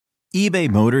eBay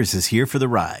Motors is here for the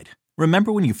ride.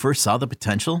 Remember when you first saw the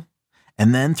potential?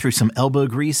 And then through some elbow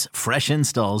grease, fresh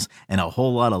installs, and a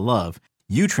whole lot of love,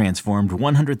 you transformed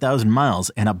 100,000 miles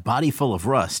and a body full of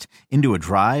rust into a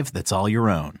drive that's all your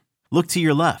own. Look to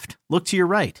your left. Look to your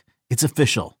right. It's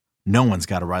official. No one's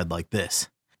got a ride like this.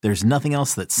 There's nothing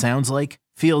else that sounds like,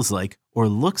 feels like, or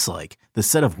looks like the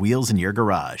set of wheels in your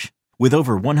garage. With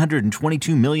over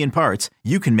 122 million parts,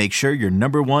 you can make sure your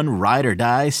number one ride or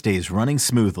die stays running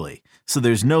smoothly. So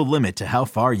there's no limit to how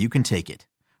far you can take it.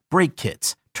 Brake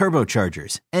kits,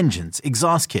 turbochargers, engines,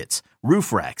 exhaust kits,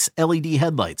 roof racks, LED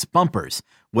headlights, bumpers,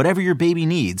 whatever your baby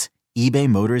needs, eBay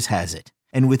Motors has it.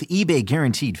 And with eBay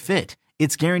Guaranteed Fit,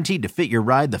 it's guaranteed to fit your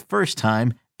ride the first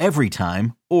time, every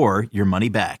time, or your money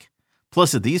back.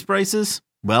 Plus at these prices,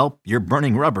 well, you're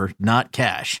burning rubber, not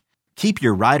cash. Keep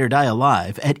your ride or die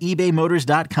alive at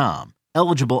ebaymotors.com.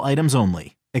 Eligible items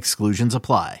only. Exclusions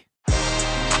apply.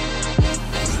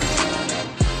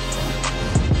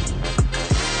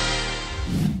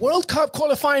 World Cup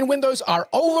qualifying windows are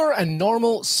over and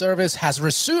normal service has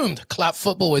resumed. Club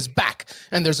football is back,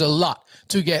 and there's a lot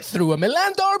to get through. A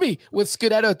Milan derby with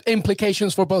Scudetto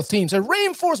implications for both teams. A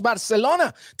reinforced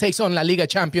Barcelona takes on La Liga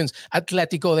champions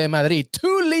Atletico de Madrid.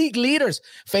 Two league leaders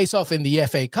face off in the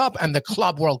FA Cup, and the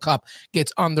Club World Cup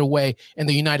gets underway in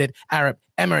the United Arab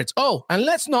Emirates. Oh, and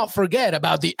let's not forget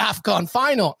about the AFCON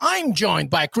final. I'm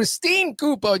joined by Christine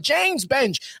Cooper, James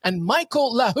Bench, and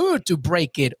Michael Lahoud to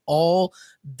break it all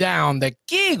down. The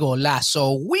Qué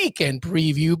Golazo weekend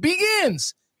preview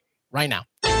begins right now.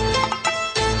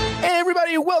 Hey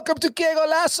everybody, welcome to Qué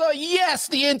Golazo. Yes,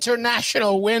 the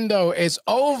international window is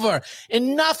over.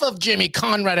 Enough of Jimmy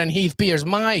Conrad and Heath Pierce.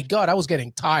 My God, I was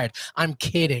getting tired. I'm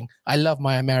kidding. I love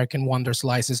my American Wonder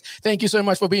Slices. Thank you so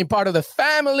much for being part of the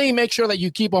family. Make sure that you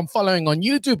keep on following on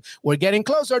YouTube. We're getting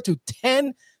closer to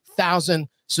 10,000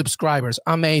 subscribers.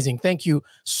 Amazing. Thank you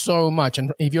so much.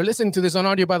 And if you're listening to this on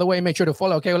audio, by the way, make sure to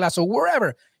follow Qué Golazo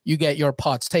wherever you get your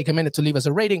pods. Take a minute to leave us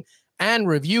a rating and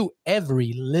review.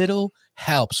 Every little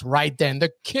helps. Right then,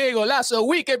 the Qué Golazo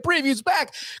weekend previews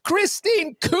back.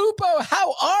 Christine Cooper,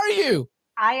 how are you?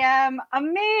 I am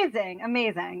amazing.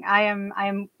 I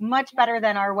am much better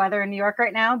than our weather in New York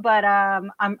right now, but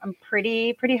I'm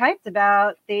pretty hyped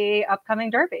about the upcoming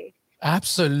derby.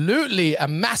 Absolutely. A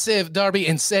massive derby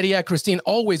in Serie A. Christine,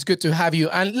 always good to have you.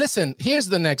 And listen, here's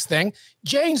the next thing.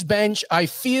 James Bench, I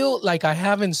feel like I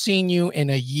haven't seen you in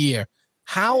a year.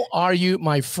 How are you,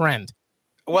 my friend?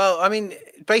 Well, I mean,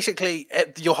 basically,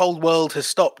 your whole world has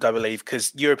stopped, I believe,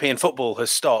 because European football has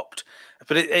stopped.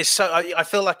 But it's so I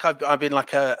feel like I've been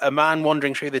like a man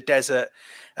wandering through the desert,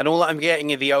 and all I'm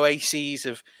getting are the oases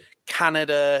of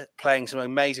Canada playing some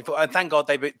amazing football. And thank God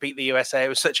they beat the USA. It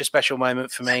was such a special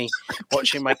moment for me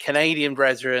watching my Canadian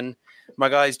brethren, my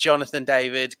guys Jonathan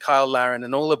David, Kyle Larin,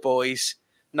 and all the boys.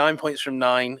 9 points from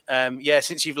 9.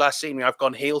 Since you've last seen me, I've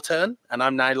gone heel turn, and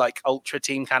I'm now like ultra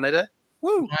Team Canada.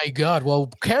 Woo. My God.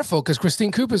 Well, careful, because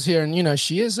Christine Cooper's here, and, you know,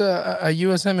 she is a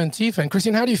USMNT fan.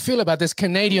 Christine, how do you feel about this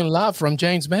Canadian love from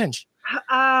James Bench?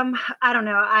 I don't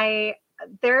know.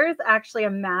 There's actually a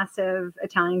massive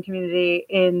Italian community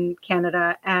in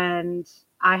Canada, and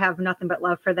I have nothing but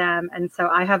love for them. And so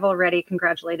I have already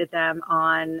congratulated them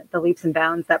on the leaps and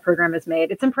bounds that program has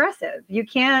made. It's impressive. You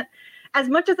can't, as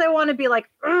much as I want to be like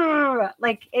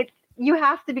it, you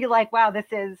have to be like, wow, this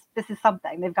is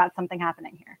something. They've got something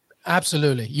happening here.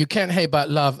 Absolutely. You can't hate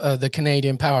but love the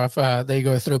Canadian power they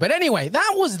go through. But anyway,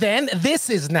 that was then. This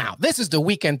is now. This is the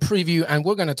weekend preview, and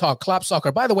we're going to talk club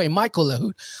soccer. By the way, Michael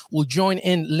Lahoud will join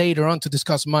in later on to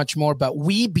discuss much more. But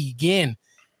we begin,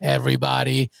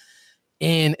 everybody,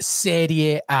 in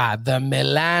Serie A, the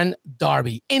Milan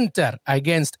derby. Inter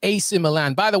against AC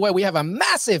Milan. By the way, we have a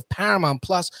massive Paramount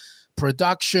Plus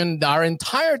production. Our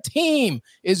entire team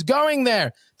is going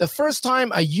there. The first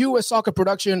time a U.S. soccer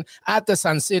production at the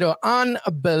San Siro.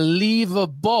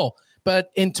 Unbelievable. But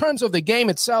in terms of the game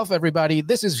itself, everybody,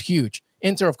 this is huge.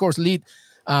 Inter, of course, lead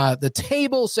the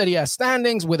table, Serie A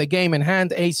standings with a game in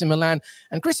hand, AC Milan.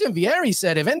 And Christian Vieri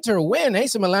said if Inter win,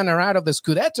 AC Milan are out of the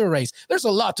Scudetto race. There's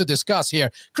a lot to discuss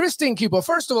here. Christine Cooper,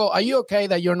 first of all, are you okay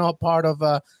that you're not part of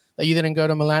that you didn't go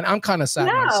to Milan? I'm kind of sad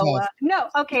myself. No.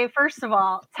 Okay, first of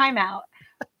all, time out.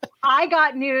 I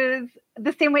got news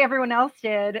the same way everyone else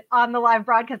did on the live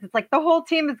broadcast. It's like the whole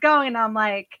team is going, and I'm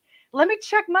like, let me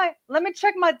check my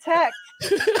text.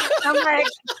 I'm like,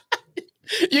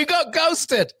 you got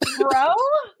ghosted, bro.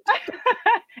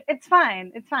 It's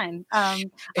fine. I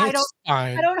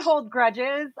don't hold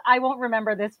grudges. I won't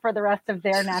remember this for the rest of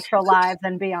their natural lives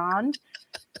and beyond.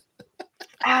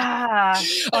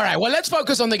 All right. Well, let's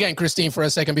focus on the game, Christine, for a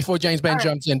second before James Ben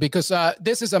jumps in, because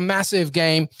this is a massive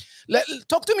game.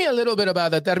 Talk to me a little bit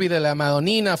about the Derby de la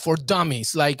Madonina for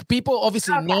dummies. Like, people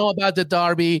obviously know about the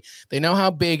Derby. They know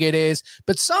how big it is,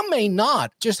 but some may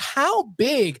not. Just how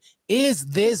big is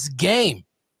this game?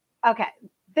 Okay.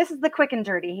 This is the quick and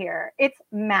dirty here. It's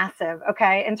massive,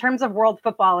 okay? In terms of world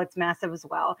football, it's massive as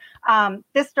well.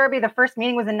 This Derby, the first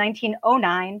meeting was in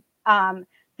 1909.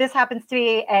 This happens to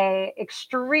be a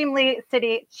extremely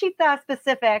city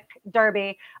Città-specific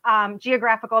Derby.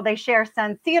 Geographical, they share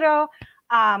San Siro.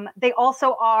 They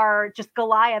also are just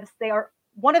Goliaths. They are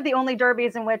one of the only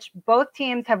derbies in which both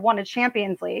teams have won a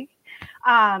Champions League.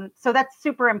 So that's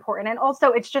super important. And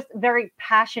also, it's just very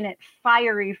passionate,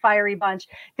 fiery bunch.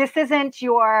 This isn't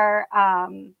your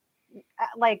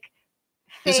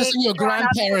this isn't your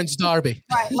grandparents' derby.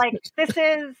 Right. Like, this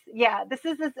is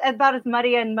about as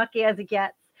muddy and mucky as it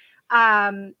gets.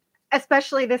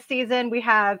 Especially this season, we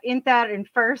have Inter in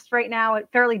first right now, a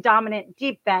fairly dominant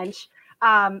deep bench.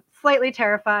 Slightly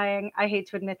terrifying. I hate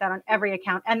to admit that on every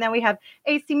account. And then we have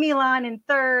AC Milan in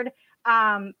third,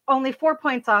 only 4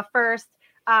 points off first.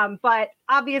 But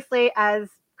obviously, as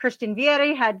Christian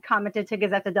Vieri had commented to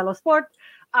Gazzetta dello Sport,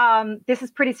 this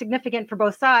is pretty significant for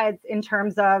both sides in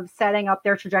terms of setting up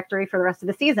their trajectory for the rest of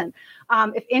the season.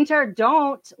 If Inter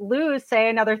don't lose, say,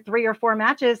 another 3 or 4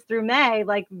 matches through May,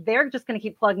 like, they're just going to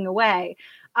keep plugging away.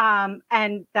 And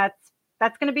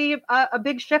that's going to be a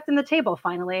big shift in the table,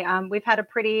 finally. We've had a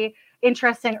pretty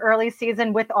interesting early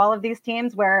season with all of these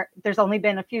teams where there's only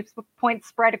been a few points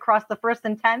spread across the 1st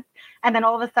and 10th. And then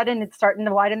all of a sudden it's starting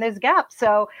to widen those gaps.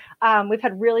 So we've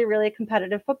had really, really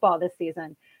competitive football this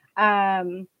season.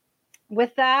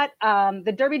 With that,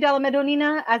 the Derby della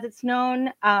Madonnina, as it's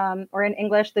known, or in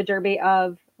English, the Derby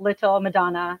of Little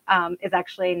Madonna, is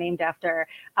actually named after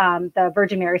the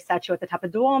Virgin Mary statue at the top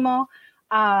of Duomo.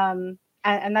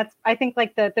 And that's, I think,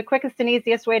 like the quickest and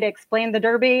easiest way to explain the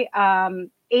Derby.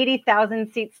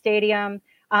 80,000 seat stadium,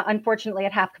 unfortunately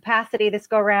at half capacity this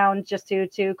go round just due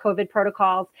to COVID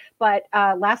protocols. But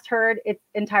last heard, it's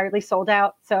entirely sold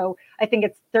out. So I think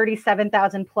it's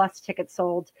 37,000 plus tickets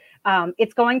sold.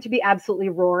 It's going to be absolutely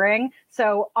roaring.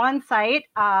 So on site,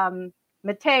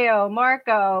 Matteo,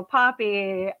 Marco,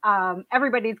 Poppy,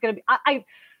 everybody's going to be,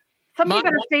 somebody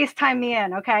better FaceTime me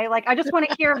in, okay? Like, I just want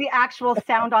to hear the actual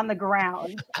sound on the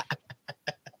ground.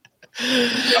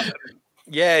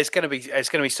 Yeah, it's going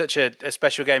to be such a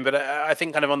special game. But I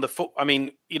think kind of on the foot, I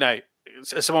mean, you know,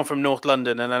 as someone from North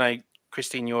London, and I know,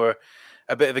 Christine, you're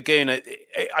a bit of a goon.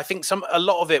 I think a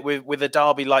lot of it with a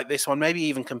derby like this one, maybe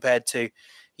even compared to,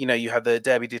 you know, you have the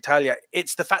Derby d'Italia.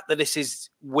 It's the fact that this is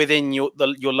within your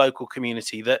local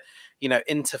community, that, you know,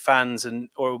 Inter fans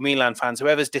or Milan fans,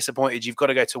 whoever's disappointed, you've got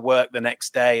to go to work the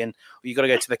next day, and you've got to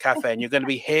go to the cafe, and you're going to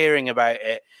be hearing about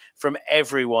it from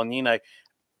everyone. You know,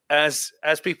 as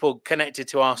people connected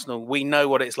to Arsenal, we know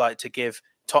what it's like to give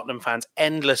Tottenham fans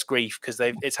endless grief because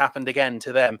it's happened again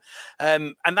to them.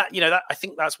 And that, you know, that I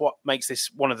think that's what makes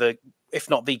this one of the, if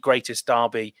not the greatest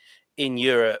derby in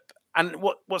Europe. And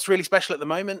what's really special at the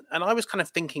moment, and I was kind of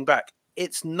thinking back,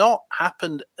 it's not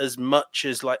happened as much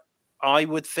as like I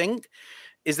would think,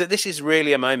 is that this is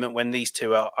really a moment when these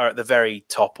two are at the very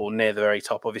top or near the very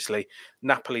top. Obviously,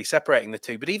 Napoli separating the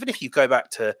two. But even if you go back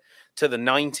to the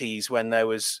 90s when there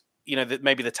was, you know, that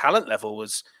maybe the talent level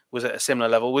was at a similar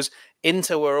level, was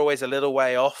Inter were always a little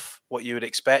way off what you would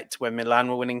expect when Milan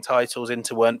were winning titles.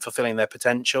 Inter weren't fulfilling their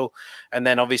potential. And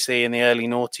then obviously in the early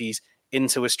noughties,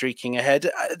 Inter was streaking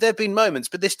ahead. There have been moments,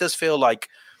 but this does feel like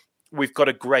we've got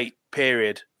a great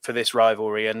period for this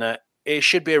rivalry, and it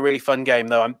should be a really fun game,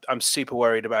 though. I'm super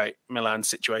worried about Milan's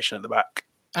situation at the back.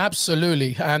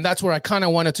 Absolutely. And that's where I kind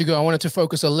of wanted to go. I wanted to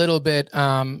focus a little bit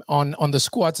on the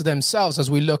squads themselves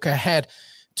as we look ahead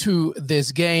to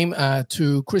this game.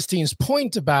 To Christine's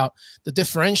point about the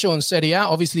differential in Serie A,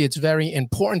 obviously it's very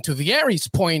important. To Vieri's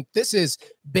point, this is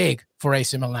big for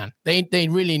AC Milan. They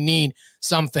really need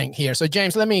something here. So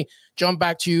James, let me jump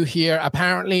back to you here.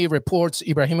 Apparently reports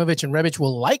Ibrahimovic and Rebic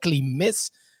will likely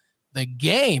miss the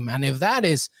game. And if that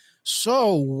is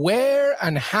so, where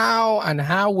and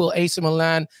how will AC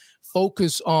Milan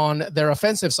focus on their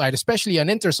offensive side, especially on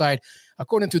Inter side?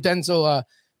 According to Denzel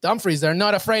Dumfries, they're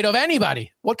not afraid of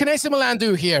anybody. What can AC Milan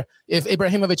do here if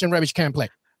Ibrahimovic and Rebic can't play?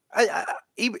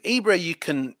 Ibra, you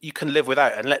can live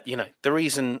without, and let you know the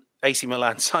reason AC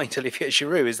Milan signed Olivier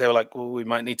Giroud is they were like, well, we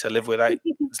might need to live without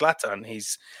Zlatan.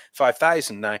 He's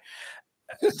 5,000 now.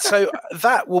 So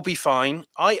that will be fine.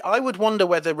 I would wonder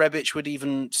whether Rebic would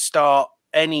even start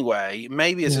anyway,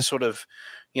 maybe as a sort of,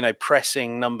 you know,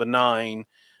 pressing number 9.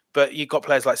 But you've got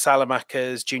players like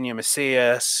Salamakers, Junior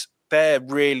Macias. They're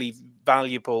really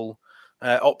valuable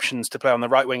options to play on the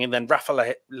right wing. And then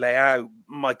Rafa Leao,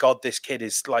 my God, this kid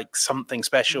is like something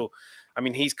special. I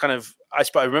mean, he's kind of, I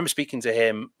remember speaking to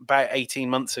him about 18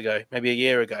 months ago, maybe a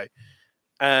year ago.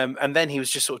 And then he was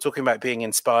just sort of talking about being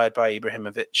inspired by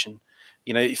Ibrahimovic. And,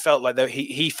 you know, it felt like that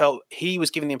he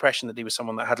was given the impression that he was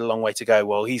someone that had a long way to go.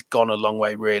 Well, he's gone a long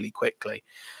way really quickly.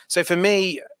 So for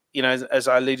me, you know, as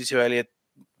I alluded to earlier,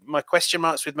 my question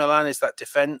marks with Milan is that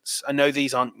defense. I know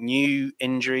these aren't new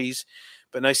injuries,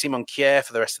 but no Simon Kjaer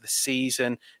for the rest of the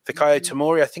season. Fikayo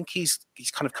Tomori, I think he's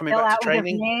kind of coming back to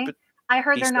training. But I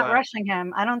heard they're not rushing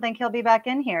him. I don't think he'll be back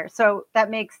in here. So that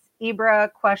makes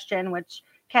Ibra question, which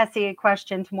Kessie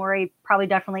question, Tomori probably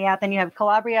definitely out. Then you have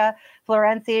Calabria,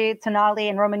 Florenzi, Tonali,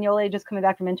 and Romagnoli just coming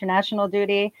back from international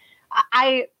duty.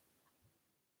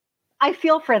 I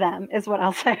feel for them is what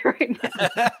I'll say right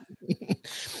now.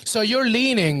 So you're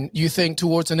leaning, you think,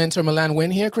 towards an Inter Milan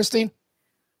win here, Christine?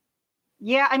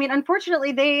 Yeah, I mean,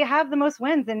 unfortunately, they have the most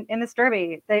wins in this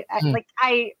derby.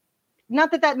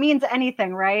 Not that means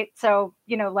anything, right? So,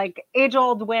 you know, like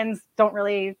age-old wins don't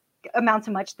really amount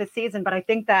to much this season, but I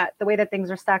think that the way that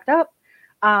things are stacked up,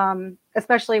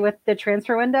 especially with the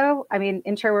transfer window, I mean,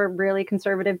 Inter were really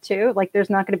conservative too. Like, there's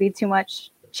not going to be too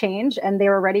much change, and they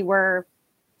already were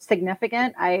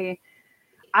significant.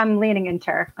 I'm leaning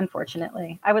Inter,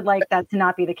 unfortunately. I would like that to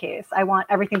not be the case. I want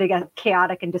everything to get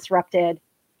chaotic and disrupted.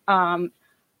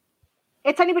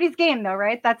 It's anybody's game, though,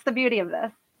 right? That's the beauty of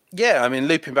this. Yeah, I mean,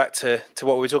 looping back to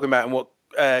what we were talking about and what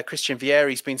Christian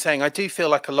Vieri's been saying, I do feel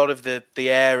like a lot of the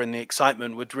air and the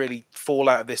excitement would really fall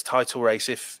out of this title race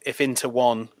if Inter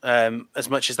won, as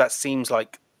much as that seems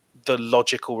like the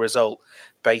logical result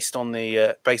based on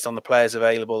the players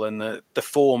available and the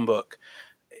form book.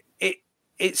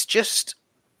 It's just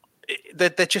they're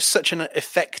just such an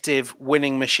effective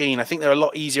winning machine. I think they're a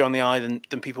lot easier on the eye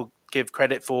than people give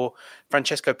credit for.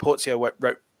 Francesco Porzio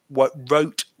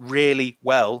wrote really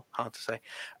well, hard to say,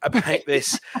 about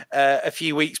this a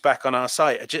few weeks back on our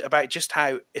site, about just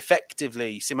how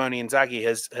effectively Simone Inzaghi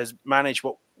has managed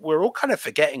what we're all kind of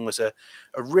forgetting was a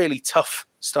really tough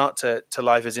start to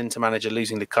life as Inter manager,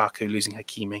 losing Lukaku, losing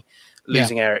Hakimi,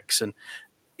 losing Eriksen.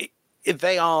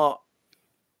 They are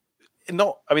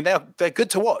not, I mean, they're good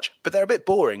to watch, but they're a bit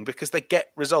boring because they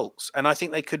get results. And I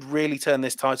think they could really turn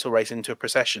this title race into a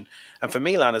procession. And for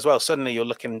Milan as well, suddenly you're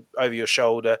looking over your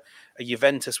shoulder, a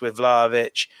Juventus with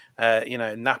Vlahovic,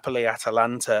 Napoli,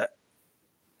 Atalanta.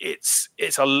 It's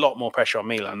a lot more pressure on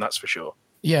Milan, that's for sure.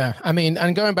 Yeah, I mean,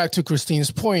 and going back to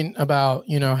Christine's point about,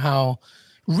 you know, how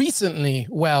recently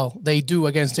well they do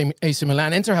against AC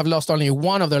Milan. Inter have lost only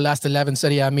one of their last 11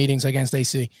 Serie A meetings against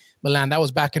AC Milan. That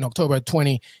was back in October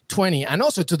 2020. And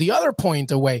also to the other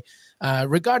point away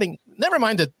regarding, never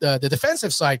mind the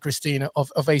defensive side, Christine,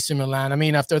 of AC Milan. I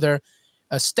mean, after their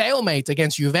stalemate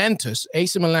against Juventus,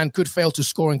 AC Milan could fail to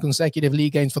score in consecutive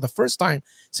league games for the first time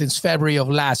since February of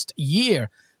last year.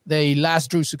 They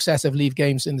last drew successive league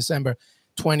games in December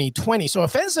 2020. So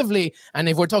offensively, and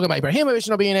if we're talking about Ibrahimovic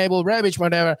not being able, Rebic,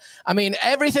 whatever, I mean,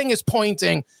 everything is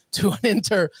pointing to an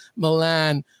Inter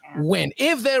Milan win.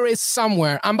 If there is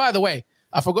somewhere, and by the way,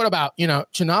 I forgot about,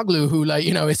 Çalhanoğlu, who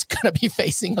is going to be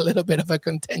facing a little bit of a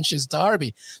contentious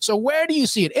derby. So where do you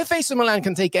see it? If AC Milan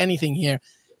can take anything here,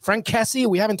 Franck Kessie,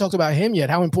 we haven't talked about him yet.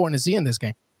 How important is he in this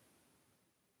game?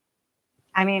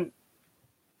 I mean,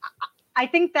 I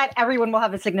think that everyone will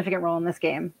have a significant role in this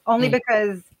game, only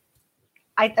because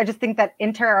I just think that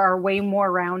Inter are way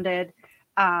more rounded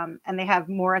and they have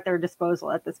more at their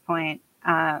disposal at this point.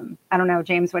 I don't know,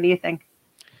 James, what do you think?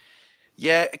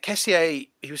 Yeah, Kessie,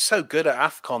 he was so good at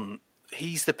AFCON.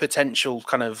 He's the potential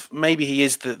maybe he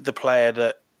is the player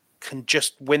that can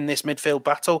just win this midfield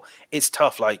battle. It's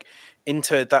tough, like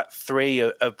Inter, that three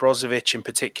of Brozovic in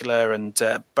particular and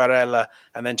Barella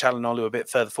and then Çalhanoğlu a bit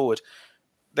further forward.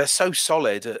 They're so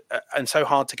solid and so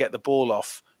hard to get the ball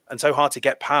off and so hard to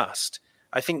get past.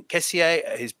 I think Kessie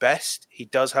at his best, he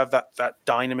does have that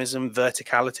dynamism,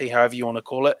 verticality, however you want to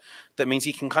call it. That means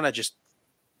he can kind of just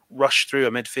rush through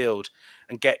a midfield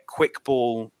and get quick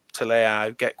ball to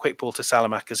Leao, get quick ball to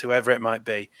Salamakers, whoever it might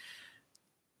be.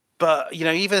 But,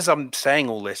 even as I'm saying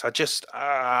all this, I just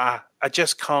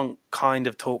can't kind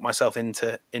of talk myself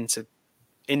into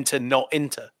not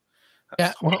Inter.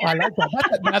 Yeah, well, I like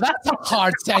that. That's a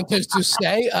hard sentence to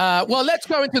say. Well, let's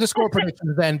go into the score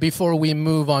predictions then before we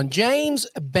move on. James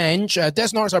Bench, Des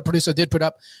Norris, our producer, did put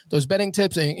up those betting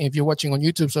tips if you're watching on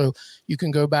YouTube, so you can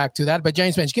go back to that. But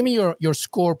James Bench, give me your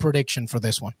score prediction for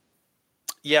this one.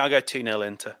 Yeah, I'll go 2-0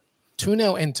 Inter.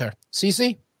 2-0 Inter.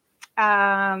 Cece?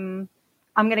 I'm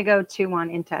going to go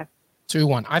 2-1 Inter.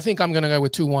 2-1. I think I'm going to go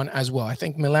with 2-1 as well. I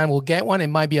think Milan will get one. It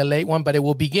might be a late one, but it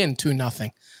will begin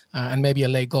 2-0 and maybe a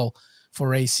late goal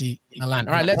for AC Milan.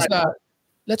 All right,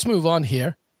 let's move on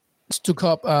here. Let's talk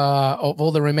up of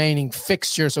all the remaining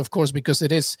fixtures, of course, because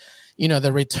it is,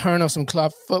 the return of some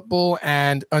club football,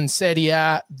 and on Serie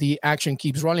A, the action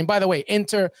keeps rolling. By the way,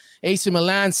 Inter, AC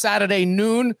Milan, Saturday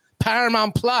noon,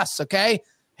 Paramount Plus, okay?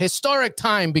 Historic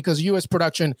time because U.S.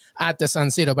 production at the San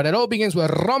Siro. But it all begins with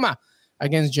Roma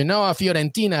against Genoa,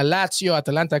 Fiorentina, Lazio,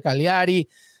 Atalanta, Cagliari.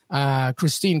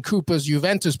 Christine Cooper's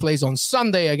Juventus plays on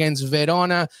Sunday against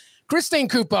Verona. Christine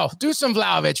Cooper, Dusan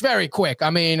Vlahovic, very quick.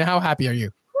 I mean, how happy are you?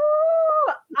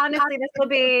 Honestly, this will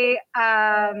be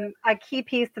a key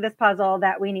piece to this puzzle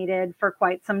that we needed for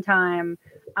quite some time.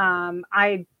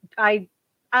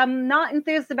 I'm not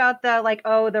enthused about the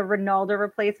the Ronaldo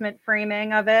replacement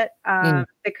framing of it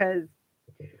because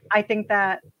I think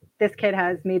that this kid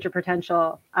has major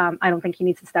potential. I don't think he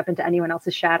needs to step into anyone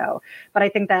else's shadow, but I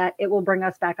think that it will bring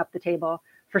us back up the table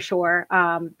for sure.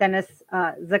 Dennis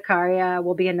Zakaria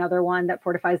will be another one that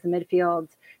fortifies the midfield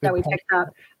that we picked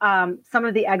up. Some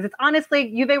of the exits, honestly,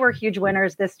 Juve were huge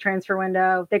winners this transfer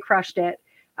window. They crushed it.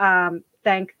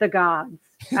 Thank the gods.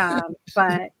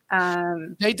 But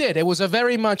they did. It was a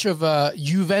very much of a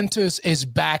Juventus is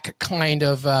back kind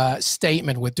of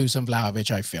statement with Dusan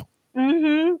Vlahovic, I feel.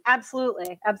 Mm-hmm.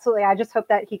 Absolutely. I just hope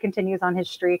that he continues on his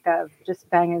streak of just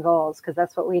banging goals because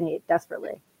that's what we need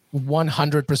desperately.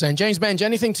 100%. James Benge,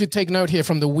 anything to take note here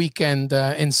from the weekend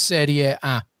in Serie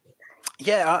A?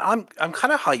 Yeah, I'm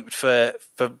kind of hyped for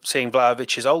seeing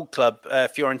Vlahovic's old club,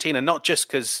 Fiorentina, not just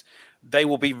because they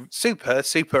will be super,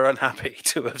 super unhappy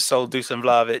to have sold Dusan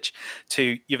Vlahovic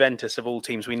to Juventus of all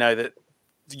teams. We know that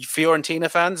the Fiorentina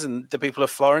fans and the people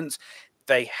of Florence,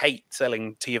 they hate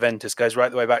selling to Juventus, goes right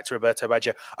the way back to Roberto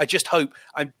Baggio. I just hope,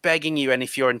 I'm begging you, any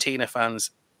Fiorentina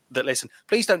fans that listen,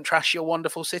 please don't trash your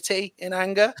wonderful city in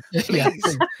anger,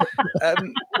 please.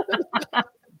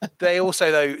 They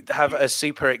also, though, have a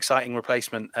super exciting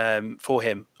replacement for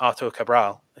him, Artur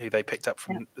Cabral, who they picked up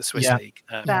from the Swiss league.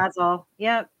 Basel,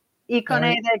 yep.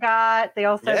 Ikone they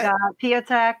also got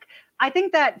Piatek. I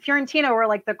think that Fiorentina were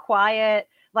like the quiet,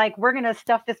 we're going to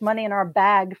stuff this money in our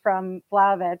bag from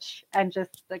Vlahovic and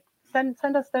just send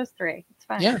us those three. It's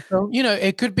fine. Yeah, so,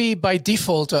 it could be by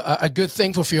default a good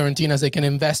thing for Fiorentina as they can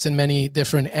invest in many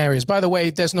different areas. By the way,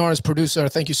 Des Norris, producer,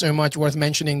 thank you so much. Worth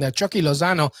mentioning that Chucky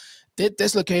Lozano did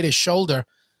dislocate his shoulder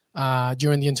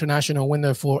during the international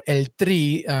window for El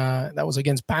Tri. That was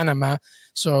against Panama.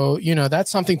 So,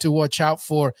 that's something to watch out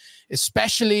for,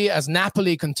 especially as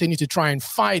Napoli continue to try and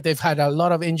fight. They've had a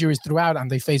lot of injuries throughout,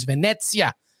 and they face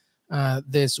Venezia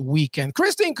this weekend.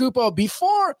 Christine Cooper,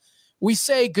 before we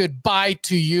say goodbye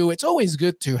to you, it's always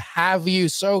good to have you.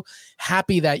 So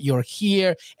happy that you're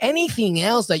here. Anything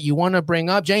else that you want to bring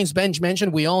up? James Benge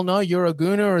mentioned, we all know you're a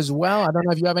Gooner as well. I don't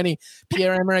know if you have any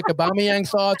Pierre-Emerick Aubameyang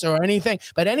thoughts or anything,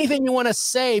 but anything you want to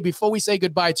say before we say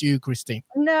goodbye to you, Christine?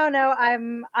 No,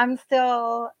 I'm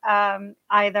still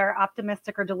either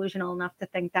optimistic or delusional enough to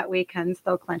think that we can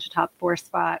still clinch a top 4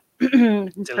 spot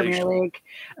in Premier League.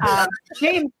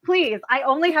 James, please, I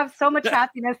only have so much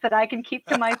happiness that I can keep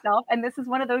to myself, and this is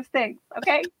one of those things,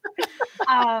 okay?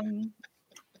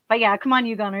 But yeah, come on,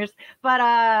 you Gunners. But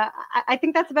I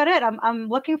think that's about it. I'm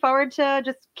looking forward to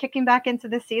just kicking back into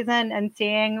the season and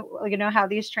seeing, how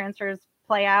these transfers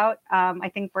play out.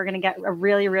 I think we're going to get a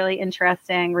really, really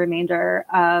interesting remainder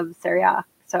of Serie A.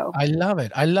 So I love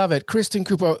it. Christine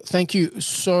Cooper, thank you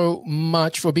so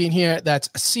much for being here. That's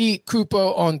C Cooper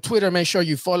on Twitter. Make sure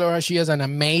you follow her. She has an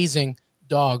amazing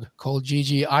dog called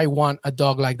Gigi. I want a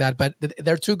dog like that, but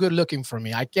they're too good looking for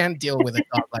me. I can't deal with a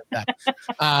dog like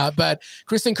that. But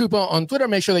Christine Cooper on Twitter,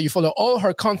 make sure that you follow all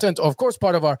her content. Of course,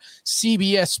 part of our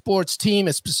CBS Sports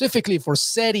team, specifically for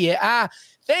Serie A.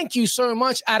 Thank you so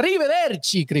much.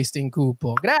 Arrivederci, Christine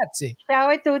Cooper. Grazie. Ciao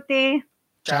a tutti.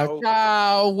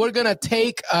 Ciao. We're going to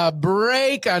take a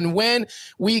break, and when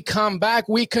we come back,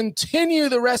 we continue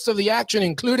the rest of the action,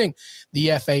 including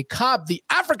the FA Cup, the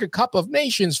Africa Cup of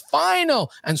Nations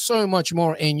final, and so much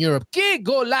more in Europe. Que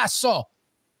golazo!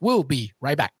 We'll be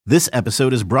right back. This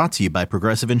episode is brought to you by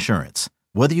Progressive Insurance.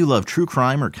 Whether you love true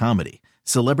crime or comedy,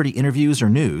 celebrity interviews or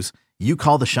news, you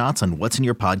call the shots on what's in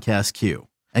your podcast queue.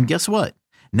 And guess what?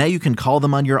 Now you can call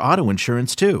them on your auto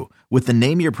insurance too with the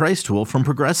Name Your Price tool from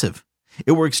Progressive.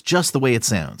 It works just the way it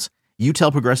sounds. You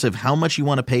tell Progressive how much you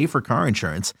want to pay for car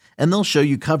insurance, and they'll show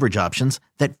you coverage options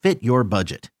that fit your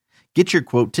budget. Get your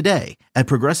quote today at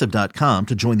Progressive.com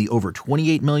to join the over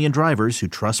 28 million drivers who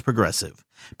trust Progressive.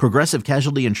 Progressive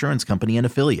Casualty Insurance Company and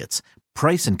Affiliates.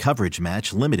 Price and coverage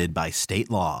match limited by state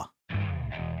law.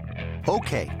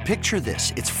 Okay, picture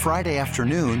this. It's Friday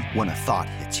afternoon when a thought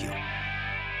hits you.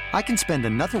 I can spend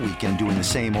another weekend doing the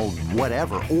same old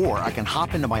whatever, or I can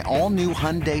hop into my all-new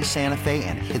Hyundai Santa Fe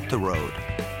and hit the road.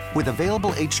 With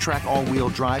available H-Track all-wheel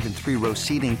drive and 3-row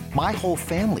seating, my whole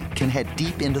family can head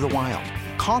deep into the wild.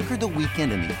 Conquer the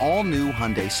weekend in the all-new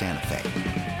Hyundai Santa Fe.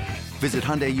 Visit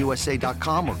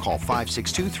HyundaiUSA.com or call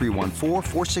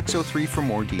 562-314-4603 for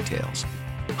more details.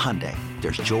 Hyundai,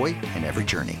 there's joy in every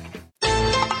journey.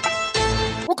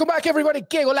 Welcome back, everybody.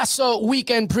 Que Golazo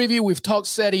Weekend Preview. We've talked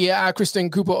Serie A, Christian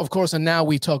Cooper, of course, and now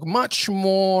we talk much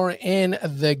more in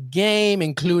the game,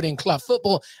 including club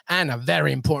football and a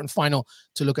very important final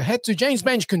to look ahead to. James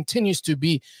Benge continues to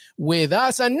be with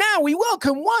us, and now we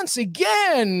welcome once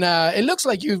again. It looks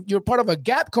like you're part of a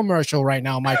Gap commercial right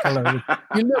now, Michael.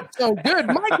 You look so good.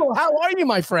 Michael, how are you,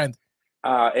 my friend?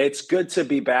 It's good to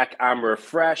be back. I'm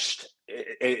refreshed.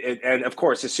 And of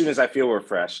course, as soon as I feel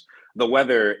refreshed, the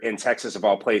weather in Texas, of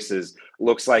all places,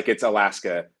 looks like it's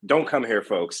Alaska. Don't come here,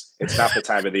 folks. It's not the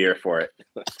time of the year for it.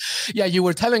 Yeah, you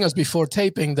were telling us before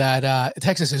taping that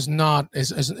Texas is not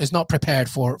prepared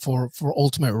for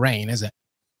ultimate rain, is it?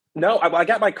 No, I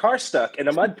got my car stuck in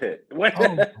a mud pit.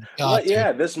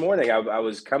 This morning I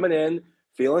was coming in,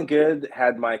 feeling good,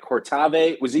 had my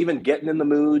Cortave, was even getting in the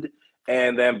mood,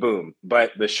 and then boom.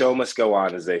 But the show must go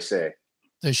on, as they say.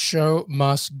 The show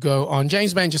must go on.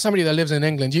 James Benge, somebody that lives in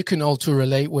England, you can also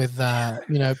relate with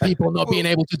people not being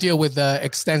able to deal with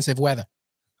extensive weather.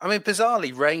 I mean,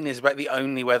 bizarrely, rain is about the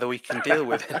only weather we can deal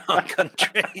with in our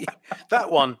country. That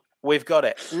one, we've got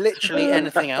it. Literally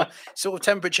anything else. Sort of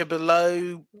temperature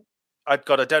below, I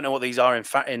don't know what these are in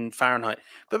Fahrenheit,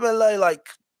 but below like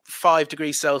 5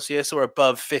 degrees Celsius or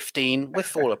above 15, we'll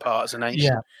fall apart as a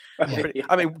nation. Yeah.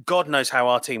 I mean, God knows how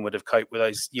our team would have coped with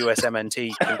those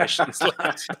USMNT conditions.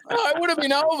 It would have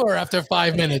been over after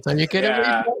 5 minutes. Are you kidding me?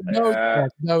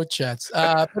 No chance.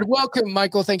 But welcome,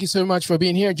 Michael. Thank you so much for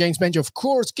being here. James Benge, of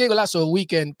course, Que Golazo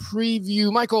Weekend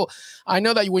Preview. Michael, I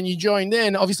know that when you joined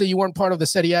in, obviously you weren't part of the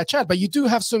Serie A chat, but you do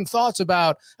have some thoughts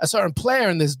about a certain player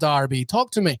in this derby.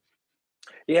 Talk to me.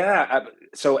 Yeah,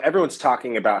 so everyone's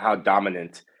talking about how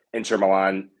dominant Inter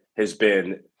Milan has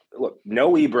been. Look,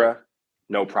 no Ibra,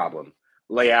 no problem.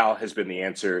 Leao has been the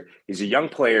answer. He's a young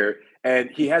player, and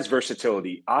he has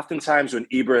versatility. Oftentimes when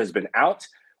Ibra has been out,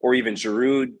 or even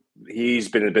Giroud, he's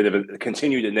been a bit of a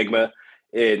continued enigma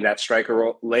in that striker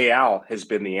role. Leao has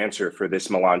been the answer for this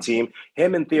Milan team.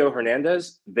 Him and Theo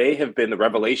Hernandez, they have been the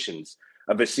revelations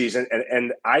of this season,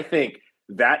 and I think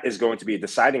that is going to be a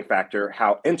deciding factor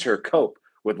how Inter cope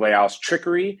with Leao's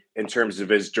trickery in terms of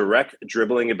his direct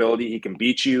dribbling ability. He can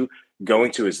beat you going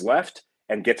to his left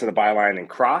and get to the byline and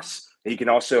cross. He can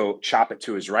also chop it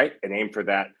to his right and aim for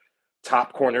that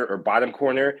top corner or bottom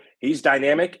corner. He's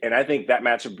dynamic, and I think that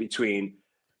matchup between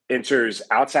Inter's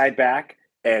outside back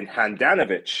and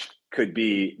Handanovic could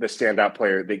be the standout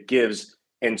player that gives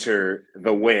Inter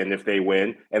the win if they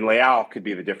win, and Leao could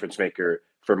be the difference maker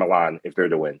for Milan if they're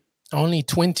to win. Only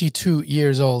 22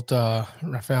 years old,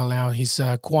 Rafael Leao. He's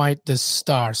quite the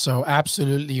star. So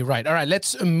absolutely right. All right,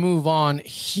 let's move on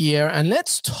here and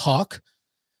let's talk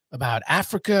about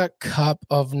Africa Cup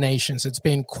of Nations. It's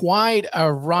been quite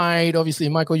a ride. Obviously,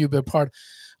 Michael, you've been part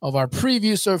of our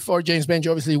preview so far. James Benge,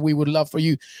 obviously, we would love for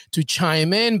you to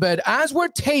chime in. But as we're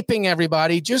taping,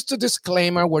 everybody, just a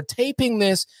disclaimer, we're taping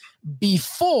this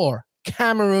before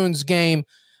Cameroon's game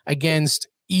against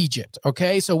Egypt.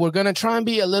 Okay, so we're going to try and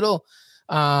be a little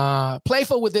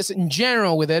playful with this in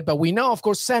general with it, but we know, of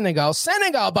course, Senegal,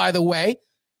 by the way,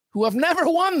 who have never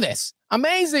won this.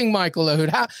 Amazing, Michael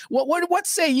Lahoud. What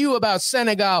say you about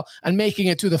Senegal and making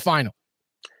it to the final?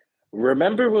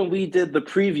 Remember when we did the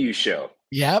preview show?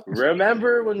 Yep.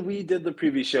 Remember when we did the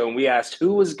preview show and we asked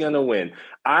who was going to win?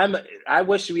 I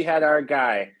wish we had our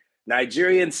guy,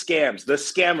 Nigerian Scams, the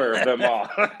scammer of them all.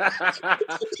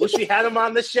 Wish we had him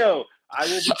on the show. I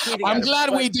will be tweeting. I'm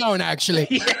glad we don't, actually.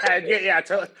 Yeah.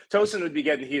 Tosin would be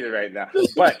getting heated right now.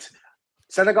 But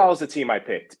Senegal is the team I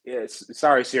picked.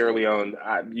 Sorry, Sierra Leone.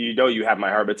 You have my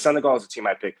heart, but Senegal is the team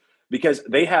I picked because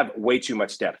they have way too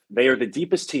much depth. They are the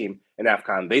deepest team in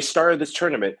AFCON. They started this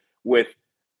tournament with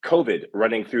COVID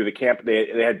running through the camp. They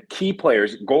had key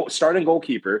players, starting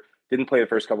goalkeeper, didn't play the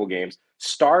first couple of games.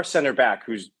 Star center back,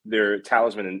 who's their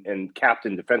talisman and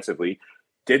captain defensively,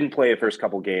 didn't play the first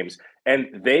couple games,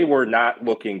 and they were not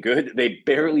looking good. They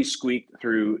barely squeaked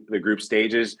through the group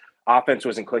stages. Offense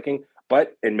wasn't clicking,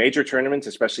 but in major tournaments,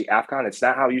 especially AFCON, it's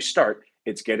not how you start.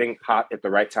 It's getting hot at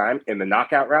the right time. In the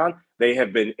knockout round, they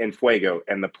have been in fuego,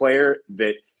 and the player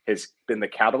that has been the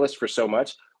catalyst for so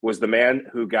much was the man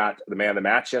who got the man of the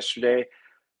match yesterday.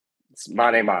 It's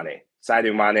Mane.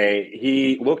 Sadio Mane,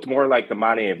 he looked more like the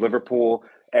Mane of Liverpool,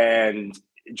 and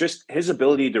just his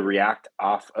ability to react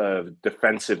off of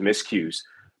defensive miscues.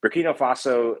 Burkina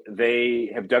Faso,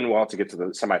 they have done well to get to the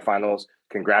semifinals.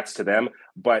 Congrats to them.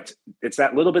 But it's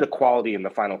that little bit of quality in the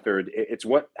final third. It's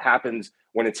what happens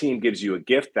when a team gives you a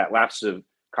gift, that lapse of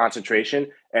concentration.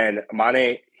 And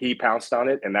Mane, he pounced on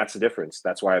it, and that's the difference.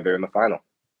 That's why they're in the final.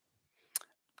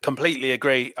 Completely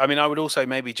agree. I mean, I would also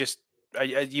maybe just,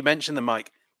 you mentioned the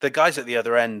Mike, the guys at the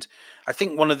other end. I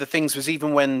think one of the things was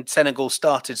even when Senegal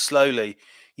started slowly,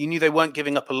 you knew they weren't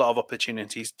giving up a lot of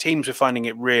opportunities. Teams were finding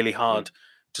it really hard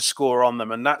to score on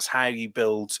them. And that's how you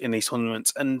build in these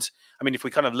tournaments. And I mean, if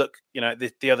we kind of look,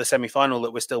 the other semi-final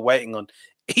that we're still waiting on,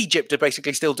 Egypt are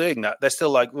basically still doing that. They're still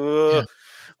like, well,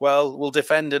 we'll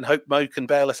defend and hope Mo can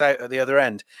bail us out at the other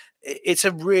end. It's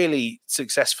a really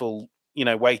successful,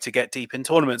 way to get deep in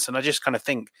tournaments. And I just kind of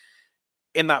think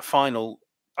in that final,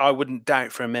 I wouldn't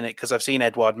doubt for a minute, because I've seen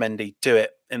Edouard Mendy do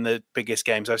it in the biggest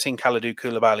games. I've seen Kalidou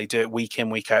Koulibaly do it week in,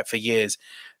 week out for years.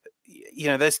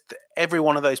 There's every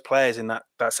one of those players in that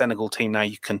Senegal team now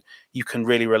you can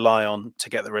really rely on to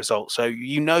get the result. So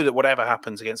that whatever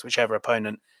happens against whichever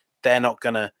opponent, they're not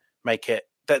going to make it.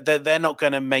 They're not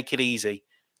going to make it easy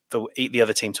for the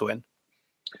other team to win.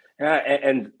 Yeah,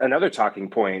 and another talking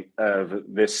point of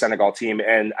this Senegal team,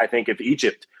 and I think if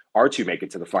Egypt are to make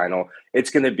it to the final, it's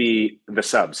going to be the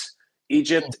subs.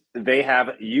 Egypt, they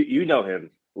have, you know him,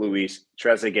 Luis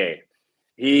Trezeguet.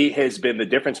 He has been the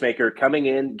difference maker, coming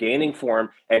in, gaining form,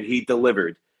 and he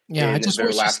delivered. Yeah, I just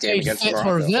wish he stayed fit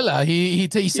for Villa. He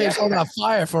saves all that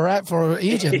fire for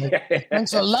Egypt.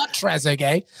 Thanks a lot,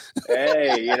 Trezeguet.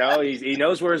 Hey, he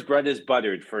knows where his bread is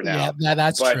buttered for now. Yeah,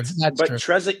 that's true. That's true.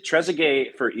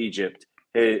 Trezeguet for Egypt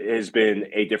has been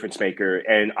a difference maker,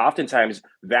 and oftentimes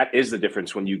that is the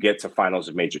difference when you get to finals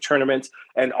of major tournaments.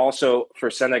 And also for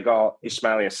Senegal,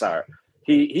 Ismaila Sarr,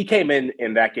 he came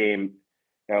in that game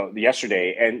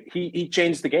yesterday, and he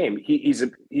changed the game.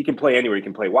 He can play anywhere. He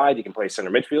can play wide. He can play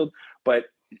center midfield. But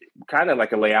kind of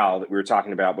like a Leal that we were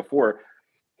talking about before,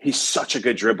 he's such a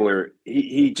good dribbler.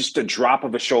 He just a drop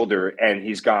of a shoulder and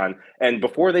he's gone. And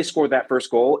before they scored that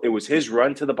first goal, it was his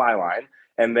run to the byline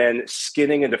and then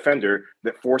skinning a defender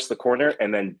that forced the corner,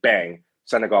 and then bang,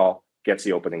 Senegal gets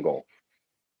the opening goal.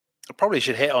 I probably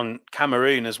should hit on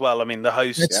Cameroon as well. I mean, the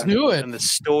host and the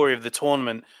story of the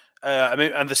tournament.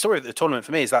 And the story of the tournament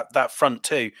for me is that front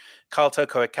two, Karl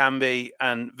Toko Ekambi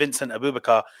and Vincent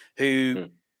Aboubakar, who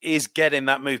is getting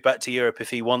that move back to Europe if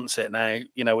he wants it. Now,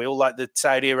 we all like the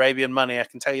Saudi Arabian money, I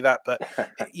can tell you that, but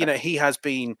he has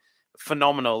been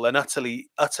phenomenal and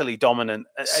utterly dominant.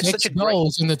 6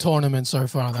 goals in the tournament so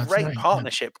far. That's great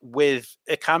partnership with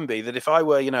Ekambi, that if I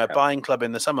were, a buying club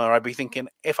in the summer, I'd be thinking,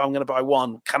 if I'm going to buy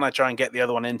one, can I try and get the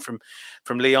other one in from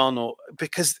Lyon? Or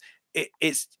because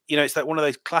it's like one of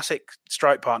those classic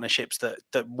strike partnerships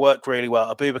that work really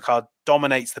well. Aboubakar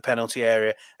dominates the penalty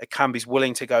area. Ekambi's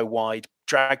willing to go wide,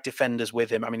 drag defenders with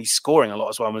him. I mean, he's scoring a lot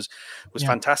as well. Was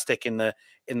fantastic in the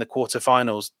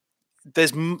quarterfinals.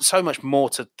 There's so much more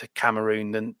to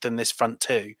Cameroon than this front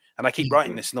two, and I keep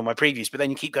writing this in all my previews. But then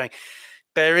you keep going,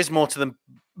 there is more to them.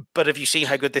 But have you seen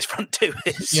how good this front two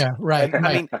is? Yeah, right.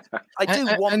 I mean, I do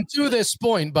want. And to this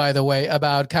point, by the way,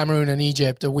 about Cameroon and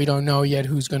Egypt, we don't know yet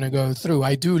who's going to go through.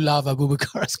 I do love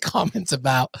Aboubakar's comments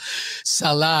about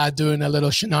Salah doing a little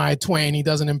Shania Twain. He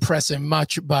doesn't impress him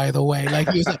much, by the way. Like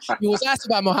he was asked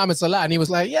about Mohamed Salah, and he was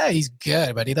like, "Yeah, he's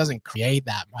good, but he doesn't create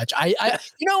that much."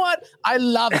 You know what? I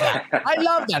love that. I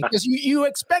love that because you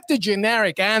expect a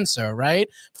generic answer, right,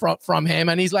 from him,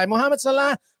 and he's like, "Mohamed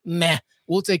Salah, meh.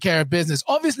 We'll take care of business."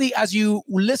 Obviously, as you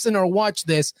listen or watch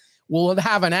this, we'll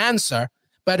have an answer.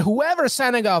 But whoever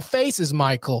Senegal faces,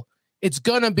 Michael, it's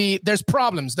going to be, there's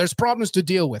problems. There's problems to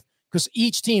deal with because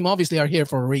each team obviously are here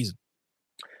for a reason.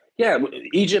 Yeah,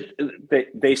 Egypt,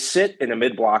 they sit in a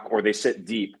mid-block or they sit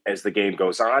deep as the game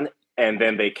goes on, and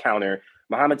then they counter.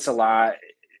 Mohamed Salah,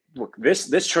 look,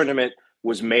 this tournament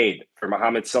was made for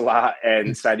Mohamed Salah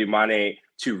and Sadio Mane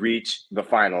to reach the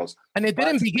finals. And it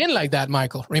didn't begin like that,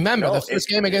 Michael. Remember, the first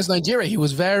game against Nigeria, he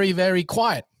was very, very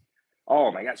quiet.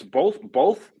 Oh, my gosh.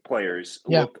 Both players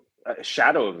look a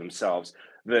shadow of themselves.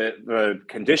 The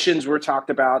conditions were talked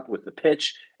about with the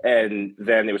pitch, and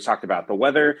then it was talked about the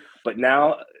weather. But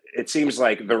now it seems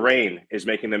like the rain is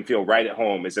making them feel right at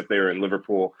home, as if they were in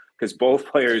Liverpool, because both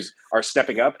players are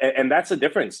stepping up. And that's the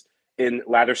difference in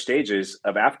latter stages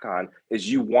of AFCON, is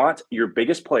you want your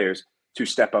biggest players to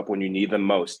step up when you need them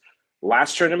most.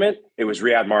 Last tournament, it was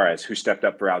Riyad Mahrez who stepped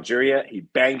up for Algeria. He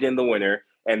banged in the winner,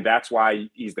 and that's why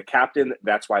he's the captain.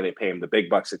 That's why they pay him the big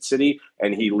bucks at City,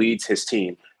 and he leads his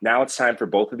team. Now it's time for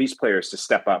both of these players to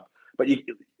step up. But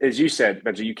as you said,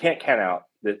 Benji, you can't count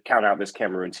out this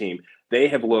Cameroon team. They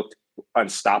have looked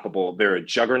unstoppable. They're a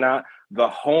juggernaut. The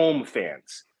home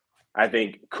fans, I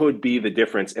think, could be the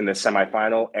difference in the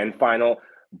semifinal and final.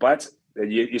 But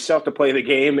you still have to play the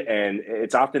game, and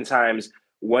it's oftentimes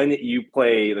when you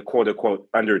play the quote-unquote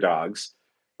underdogs,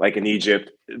 like in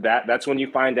Egypt, that's when you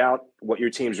find out what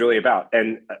your team's really about.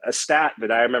 And a stat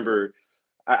that I remember,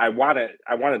 I want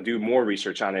to do more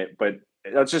research on it, but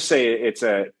let's just say it's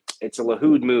a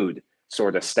Lahoud mood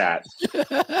sort of stat.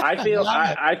 I feel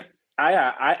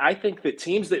I think that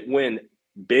teams that win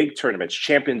big tournaments,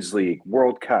 Champions League,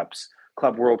 World Cups,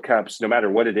 Club World Cups, no matter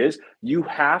what it is, you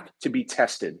have to be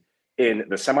tested in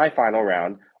the semifinal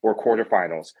round or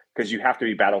quarterfinals, because you have to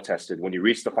be battle tested. When you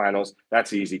reach the finals, that's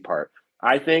the easy part.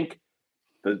 I think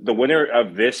the winner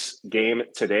of this game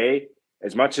today,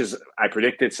 as much as I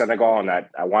predicted Senegal and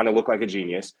I want to look like a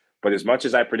genius, but as much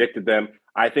as I predicted them,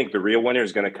 I think the real winner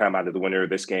is going to come out of the winner of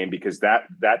this game, because that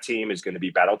team is going to be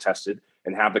battle tested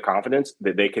and have the confidence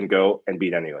that they can go and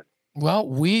beat anyone. Well,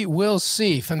 we will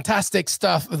see. Fantastic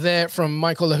stuff there from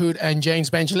Michael Lahoud and James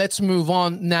Benge. Let's move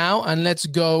on now and let's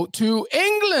go to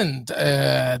England.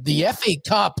 The FA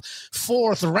Cup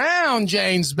 4th round,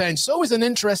 James Benge. So always an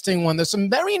interesting one. There's some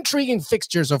very intriguing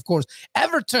fixtures, of course.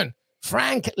 Everton.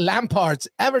 Frank Lampard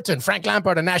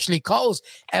and Ashley Cole's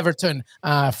Everton,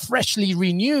 freshly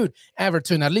renewed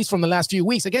Everton, at least from the last few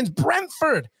weeks, against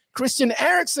Brentford. Christian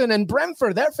Eriksen and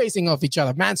Brentford, they're facing off each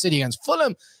other. Man City against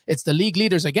Fulham. It's the league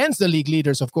leaders against the league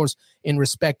leaders, of course, in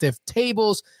respective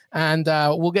tables. And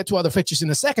we'll get to other fixtures in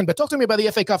a second. But talk to me about the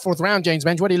FA Cup 4th round, James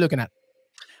Benge. What are you looking at?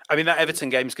 I mean, that Everton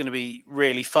game is going to be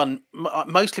really fun,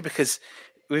 mostly because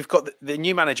we've got the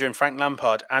new manager in Frank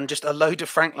Lampard and just a load of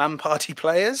Frank Lampardy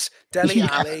players. Dele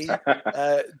Alli,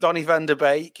 Donny van der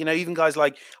Beek, even guys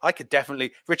like, I could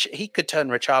definitely, he could turn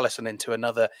Richarlison into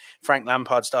another Frank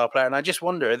Lampard style player. And I just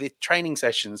wonder, are the training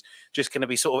sessions just going to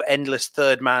be sort of endless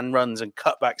third man runs and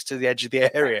cutbacks to the edge of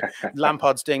the area?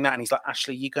 Lampard's doing that and he's like,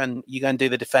 Ashley, you go and do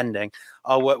the defending.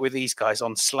 I'll work with these guys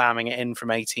on slamming it in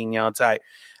from 18 yards out.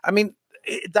 I mean,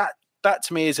 that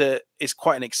to me is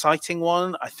quite an exciting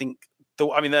one. I think,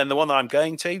 then the one that I'm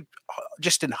going to,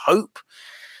 just in hope,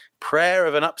 prayer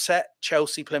of an upset,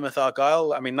 Chelsea, Plymouth,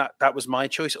 Argyle. I mean, that was my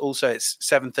choice. Also, it's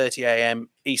 7:30 a.m.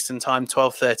 Eastern time,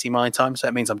 12:30 my time. So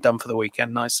that means I'm done for the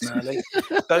weekend, nice and early.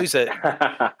 Those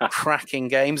are cracking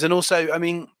games. And also, I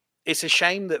mean, it's a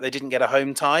shame that they didn't get a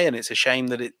home tie, and it's a shame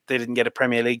that they didn't get a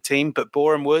Premier League team. But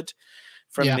Boreham Wood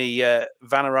from the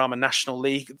Vanarama National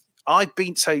League,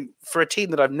 for a team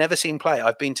that I've never seen play,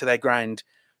 I've been to their ground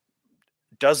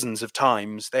dozens of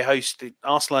times. They host the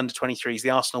Arsenal under-23s, the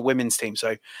Arsenal women's team.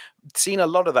 So seen a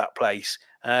lot of that place.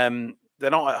 They're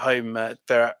not at home.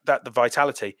 They're at the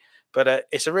Vitality, but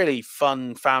it's a really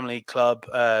fun family club.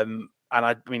 And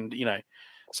I mean,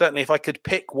 certainly if I could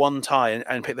pick one tie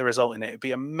and pick the result in it, it'd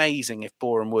be amazing if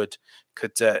Boreham Wood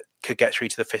could get through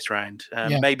to the 5th round.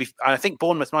 Maybe I think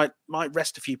Bournemouth might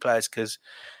rest a few players, because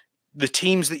the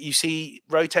teams that you see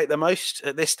rotate the most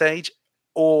at this stage,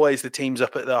 always the teams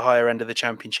up at the higher end of the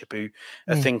Championship who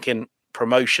are thinking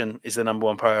promotion is the number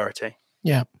one priority.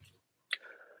 Yeah.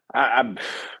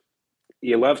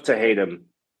 You love to hate them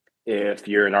if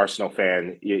you're an Arsenal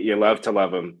fan. You love to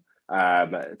love them.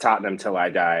 Tottenham till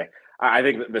I die. I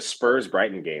think that the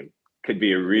Spurs-Brighton game could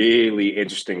be a really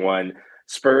interesting one.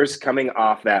 Spurs, coming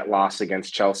off that loss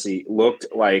against Chelsea, looked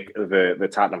like the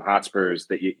Tottenham Hotspurs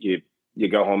that you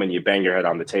go home and you bang your head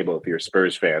on the table if you're a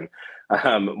Spurs fan.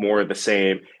 More of the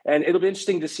same, and it'll be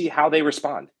interesting to see how they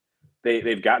respond.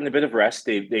 They've gotten a bit of rest.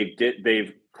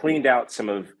 They've cleaned out some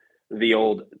of the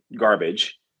old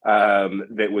garbage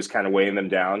that was kind of weighing them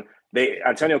down.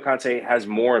 Antonio Conte has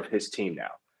more of his team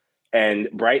now, and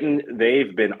Brighton,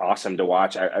 they've been awesome to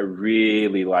watch. I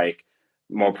really like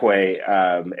Mopue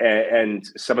and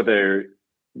some of their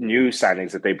new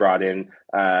signings that they brought in.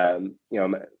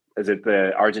 Is it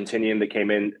the Argentinian that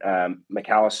came in,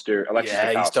 McAllister? Alexis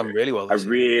McAllister. He's done really well. I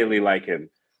really like him.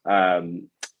 He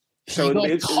got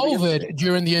COVID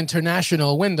during the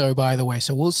international window, by the way.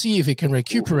 So we'll see if he can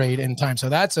recuperate in time. So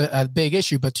that's a big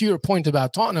issue. But to your point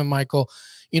about Tottenham, Michael,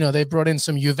 they brought in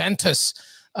some Juventus,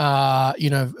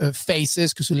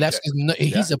 faces. Kulusevski,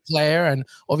 he's a player. And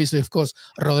obviously, of course,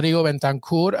 Rodrigo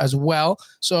Bentancur as well.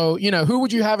 So, who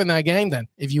would you have in that game then,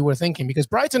 if you were thinking? Because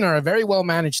Brighton are a very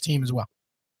well-managed team as well.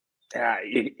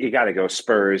 You got to go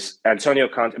Spurs. Antonio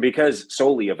Conte, because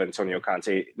solely of Antonio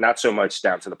Conte, not so much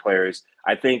down to the players.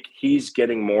 I think he's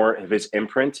getting more of his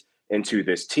imprint into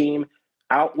this team,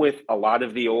 out with a lot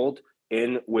of the old,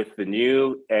 in with the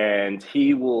new, and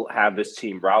he will have this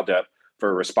team riled up for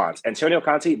a response. Antonio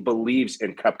Conte believes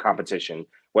in cup competition,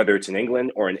 whether it's in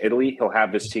England or in Italy. He'll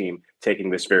have this team taking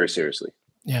this very seriously.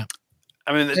 Yeah.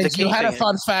 I mean, the James, key you had thing a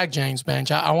fun fact, James Bench.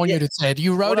 I want you to say it.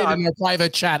 You wrote it in your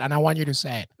private chat, and I want you to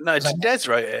say it. No, Des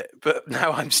wrote it, but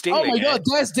now I'm stealing it. Oh, my God.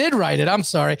 Des did write it. I'm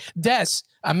sorry. Des,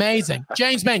 amazing.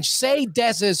 James Bench, say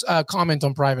Des's comment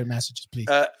on private messages, please.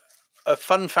 A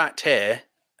fun fact here.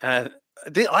 I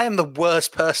am the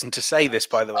worst person to say this,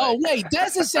 by the way. Oh, wait.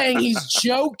 Des is saying he's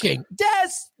joking. Des,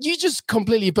 you just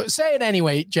completely say it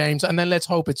anyway, James, and then let's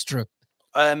hope it's true.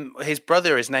 His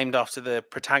brother is named after the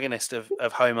protagonist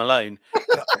of Home Alone.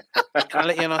 Can I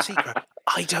let you in on a secret?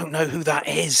 I don't know who that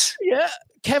is. Yeah,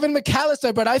 Kevin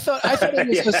McAllister. But I thought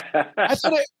it was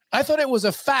I thought it was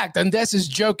a fact, and Des is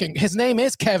joking. His name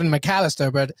is Kevin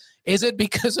McAllister, but is it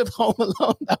because of Home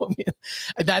Alone?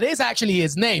 That is actually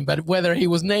his name, but whether he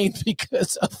was named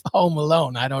because of Home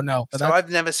Alone, I don't know. So I've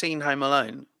never seen Home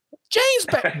Alone. James,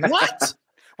 what?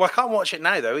 Well, I can't watch it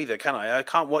now though either, can I? I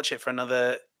can't watch it for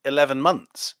another 11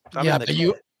 months. Yeah, but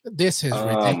this is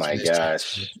ridiculous. Oh my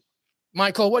gosh.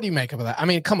 Michael, what do you make of that? I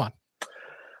mean, come on.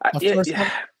 You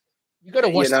got to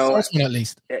watch the first one at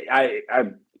least.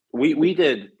 We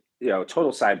did,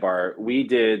 total sidebar. We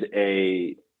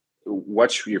did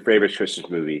what's your favorite Christmas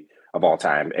movie of all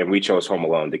time? And we chose Home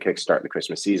Alone to kickstart the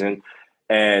Christmas season.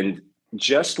 And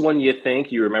just when you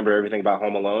think you remember everything about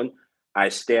Home Alone, I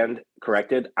stand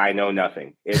corrected. I know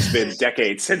nothing. It's been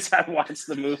decades since I've watched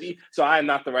the movie, so I'm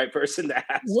not the right person to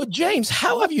ask. Well, James,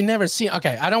 how have you never seen?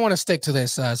 Okay, I don't want to stick to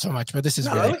this so much, but this is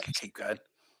really. Keep going.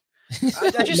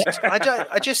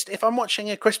 I just, if I'm watching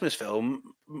a Christmas film,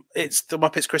 it's the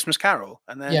Muppets Christmas Carol,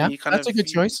 and then that's a good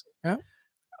choice. Yeah,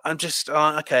 I'm just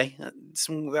okay.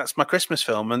 That's my Christmas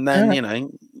film, and then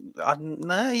it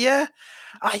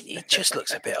just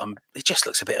looks a bit. It just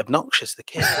looks a bit obnoxious. The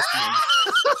kid.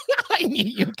 I knew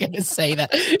you were going to say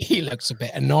that. He looks a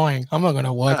bit annoying. I'm not going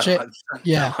to watch it.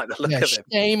 Yeah,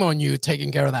 shame on you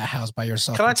taking care of that house by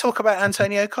yourself. Can I talk about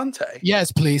Antonio Conte?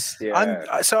 Yes, please. Yeah.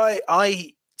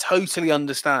 I totally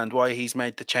understand why he's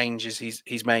made the changes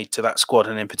he's made to that squad,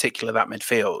 and in particular that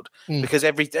midfield, because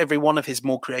every one of his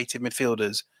more creative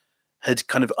midfielders had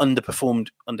kind of underperformed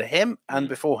under him and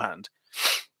beforehand.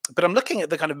 But I'm looking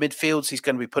at the kind of midfields he's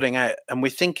going to be putting out, and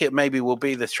we think it maybe will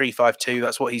be the 3-5-2.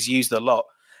 That's what he's used a lot.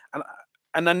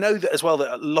 And I know that as well,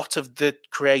 that a lot of the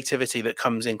creativity that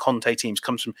comes in Conte teams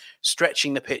comes from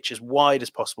stretching the pitch as wide as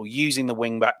possible, using the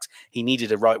wing backs. He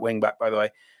needed a right wing back, by the way.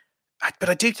 But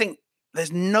I do think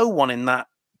there's no one in that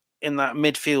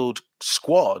midfield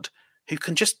squad who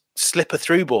can just slip a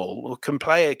through ball or can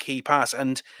play a key pass.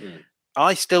 And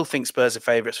I still think Spurs are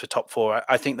favourites for top four.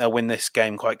 I think they'll win this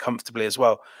game quite comfortably as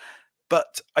well.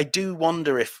 But I do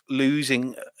wonder if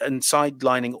losing and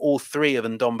sidelining all three of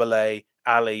Ndombele,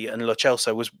 Ali and Lo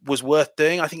Celso was worth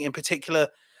doing. I think in particular,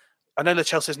 I know Lo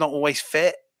Celso's not always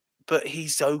fit, but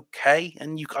he's okay.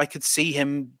 And I could see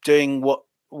him doing what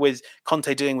with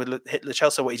Conte doing with Lo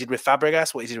Celso, what he did with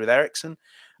Fabregas, what he did with Eriksen.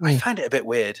 I found it a bit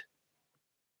weird.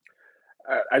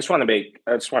 I just want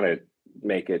to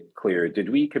make it clear. Did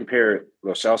we compare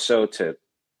Lo Celso to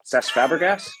Cesc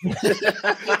Fabregas?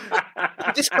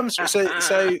 This comes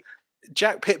so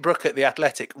Jack Pitt-Brooke at The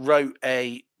Athletic wrote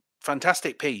a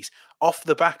fantastic piece off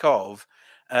the back of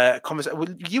were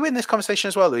you in this conversation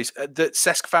as well, Luis, that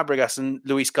Cesc Fabregas and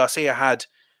Luis Garcia had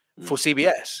for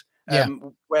CBS,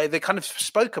 where they kind of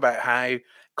spoke about how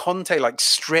Conte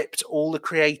stripped all the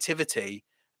creativity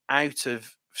out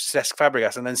of Cesc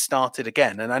Fabregas and then started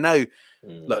again. And I know,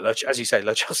 look, as you say,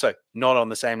 Lo Celso not on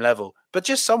the same level, but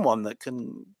just someone that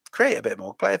can create a bit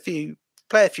more, play a few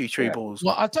through balls.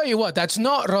 Well, I'll tell you what, that's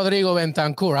not Rodrigo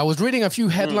Bentancur. I was reading a few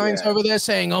headlines over there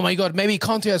saying, oh my God, maybe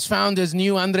Conte has found his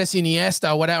new Andres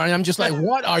Iniesta or whatever. And I'm just like,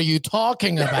 what are you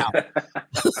talking about?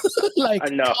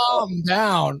 Calm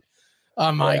down.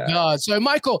 Oh my God. So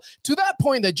Michael, to that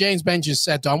point that James Bench just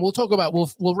said, Don,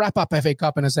 we'll wrap up FA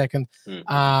Cup in a second,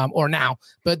 or now.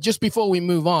 But just before we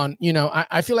move on,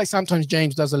 I feel like sometimes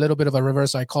James does a little bit of a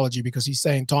reverse psychology because he's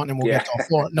saying Tottenham will get top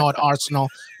four, not Arsenal.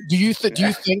 Do you think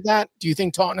that? Do you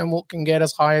think Tottenham can get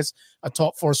as high as a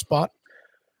top four spot?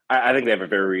 I think they have a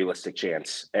very realistic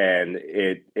chance, and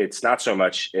it's not so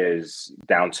much as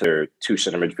down to their two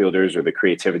center midfielders or the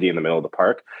creativity in the middle of the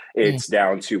park. It's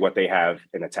down to what they have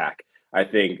in attack. I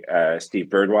think Steve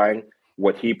Bergwijn,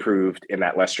 what he proved in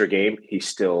that Leicester game, he's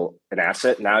still an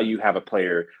asset. Now you have a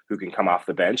player who can come off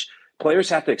the bench. Players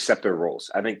have to accept their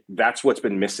roles. I think that's what's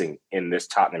been missing in this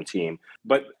Tottenham team.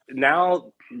 But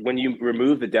now when you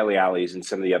remove the Dele Allis and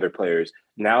some of the other players,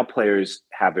 now players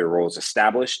have their roles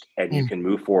established and you can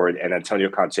move forward, and Antonio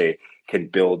Conte can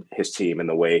build his team in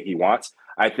the way he wants.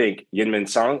 I think Min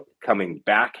Song coming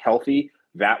back healthy,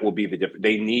 that will be the difference.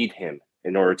 They need him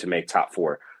in order to make top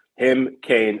four. Him,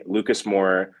 Kane, Lucas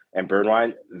Moura, and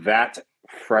Burnwine, that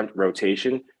front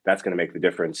rotation, that's going to make the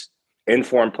difference.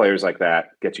 Informed players like that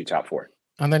get you top four.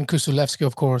 And then Kusulevski,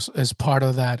 of course, is part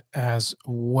of that as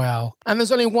well. And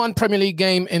there's only one Premier League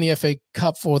game in the FA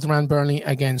Cup fourth round, Burnley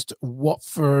against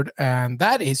Watford. And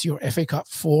that is your FA Cup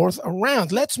fourth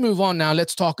round. Let's move on now.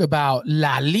 Let's talk about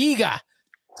La Liga.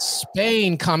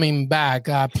 Spain coming back.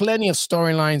 Plenty of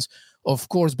storylines, of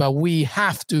course, but we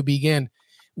have to begin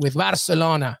with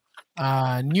Barcelona.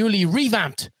 Newly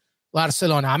revamped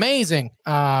Barcelona. Amazing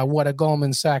what a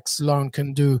Goldman Sachs loan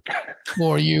can do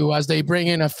for you as they bring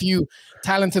in a few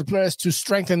talented players to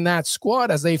strengthen that squad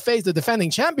as they face the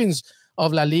defending champions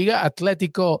of La Liga,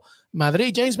 Atletico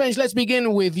Madrid. James Bench, let's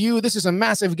begin with you. This is a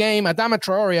massive game. Adama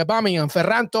Traore, Aubameyang,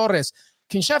 Ferran Torres.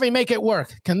 Can Xavi make it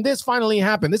work? Can this finally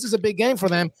happen? This is a big game for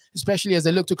them, especially as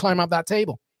they look to climb up that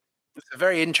table. It's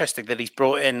very interesting that he's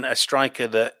brought in a striker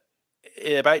that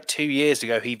about 2 years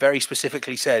ago, he very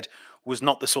specifically said was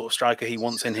not the sort of striker he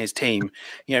wants in his team.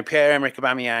 You know, Pierre-Emerick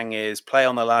Aubameyang is play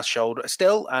on the last shoulder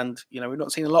still, and, you know, we've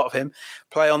not seen a lot of him.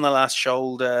 Play on the last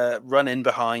shoulder, run in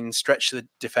behind, stretch the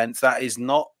defence. That is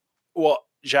not what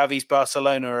Xavi's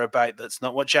Barcelona are about. That's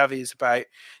not what Xavi is about.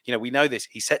 You know, we know this.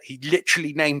 He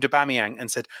literally named Aubameyang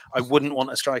and said, I wouldn't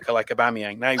want a striker like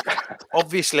Aubameyang. Now,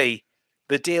 obviously,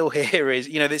 the deal here is,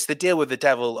 you know, it's the deal with the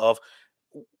devil of,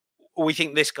 we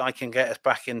think this guy can get us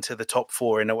back into the top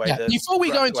four in a way. Yeah. Before we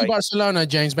go into Barcelona,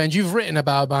 James Ben, you've written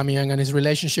about Aubameyang and his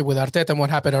relationship with Arteta and what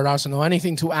happened at Arsenal.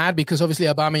 Anything to add? Because obviously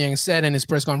Aubameyang said in his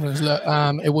press conference,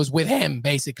 it was with him,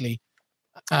 basically.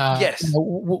 Yes.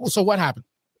 So what happened?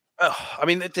 I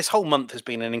mean, this whole month has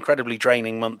been an incredibly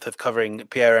draining month of covering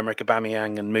Pierre-Emerick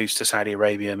Aubameyang and moves to Saudi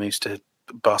Arabia, moves to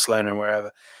Barcelona and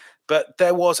wherever. But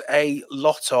there was a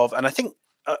lot of, and I think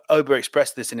Ober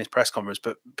expressed this in his press conference,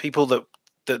 but people that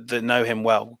know him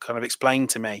well kind of explained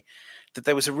to me that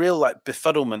there was a real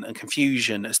befuddlement and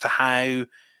confusion as to how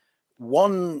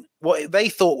what they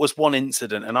thought was one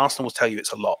incident, and Arsenal will tell you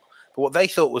it's a lot, but what they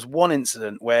thought was one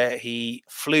incident where he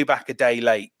flew back a day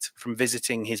late from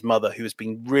visiting his mother who has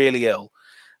been really ill.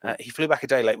 He flew back a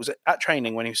day late, was at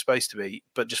training when he was supposed to be,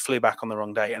 but just flew back on the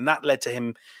wrong day. And that led to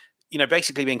him, you know,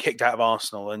 basically being kicked out of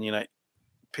Arsenal. And, you know,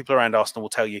 people around Arsenal will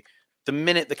tell you, the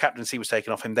minute the captaincy was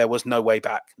taken off him, there was no way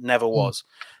back. Never was.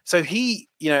 So he,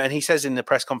 you know, and he says in the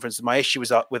press conference, my issue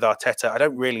was with Arteta. I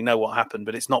don't really know what happened,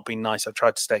 but it's not been nice. I've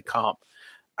tried to stay calm.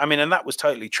 I mean, and that was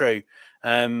totally true.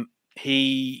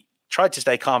 He tried to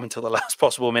stay calm until the last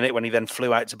possible minute when he then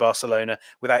flew out to Barcelona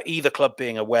without either club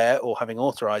being aware or having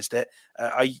authorised it.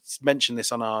 I mentioned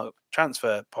this on our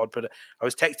transfer pod, but I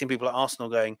was texting people at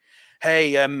Arsenal going,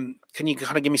 hey, can you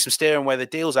kind of give me some steer on where the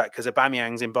deal's at? Because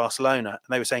Aubameyang's in Barcelona. And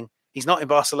they were saying, he's not in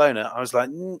Barcelona. I was like,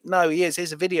 no, he is.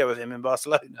 Here's a video of him in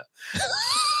Barcelona.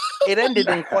 It ended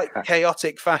in quite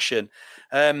chaotic fashion.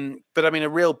 But I mean, a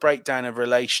real breakdown of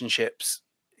relationships.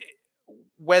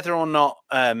 Whether or not,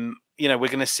 you know, we're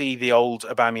going to see the old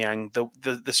Aubameyang,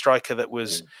 the striker that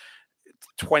was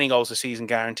 20 goals a season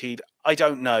guaranteed, I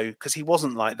don't know, because he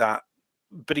wasn't like that.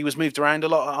 But he was moved around a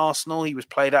lot at Arsenal. He was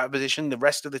played out of position. The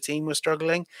rest of the team was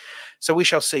struggling. So we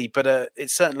shall see. But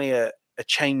it's certainly a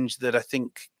change that I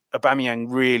think Aubameyang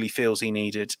really feels he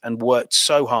needed and worked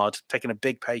so hard, taking a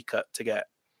big pay cut to get.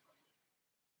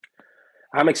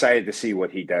 I'm excited to see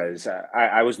what he does.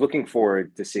 I was looking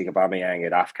forward to seeing Aubameyang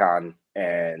at AFCON,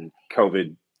 and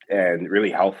COVID and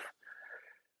really health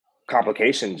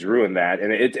complications ruined that.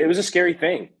 And it was a scary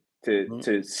thing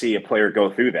to see a player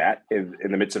go through that in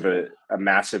the midst of a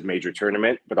massive major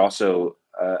tournament, but also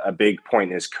a big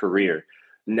point in his career.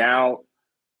 Now,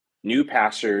 new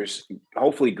pastures,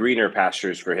 hopefully greener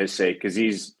pastures for his sake,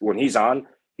 because when he's on,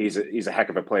 he's a heck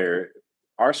of a player.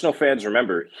 Arsenal fans,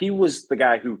 remember, he was the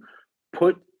guy who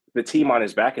put the team on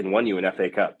his back and won you an FA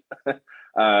Cup.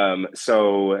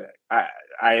 So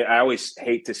I always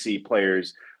hate to see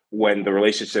players when the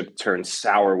relationship turns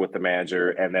sour with the manager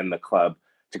and then the club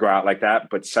to go out like that.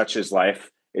 But such is life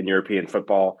in European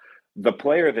football. The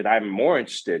player that I'm more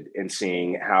interested in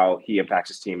seeing how he impacts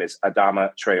his team is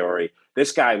Adama Traore.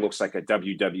 This guy looks like a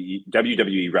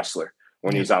WWE wrestler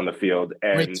when he's on the field.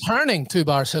 And returning to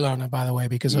Barcelona, by the way,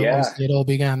 because it all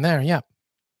began there. Yeah.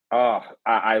 Oh,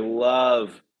 I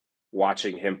love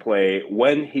watching him play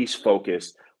when he's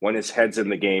focused, when his head's in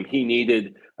the game. He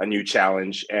needed a new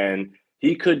challenge, and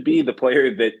he could be the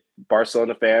player that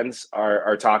Barcelona fans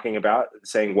are talking about,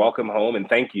 saying welcome home and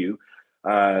thank you,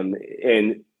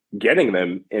 and getting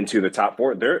them into the top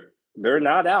four. They're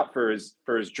not out for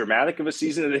as dramatic of a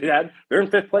season that they had. They're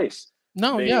in fifth place.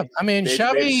 No, yeah. I mean,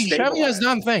 Xavi has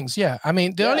done things. Yeah. I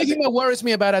mean, the only thing that worries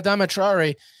me about Adama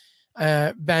Traore,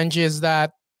 Benj, is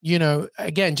that,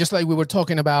 again, just like we were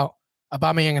talking about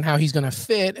Aubameyang and how he's going to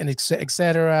fit and et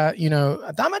cetera,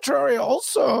 Adama Traore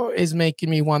also is making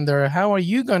me wonder, how are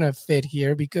you going to fit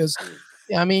here? Because,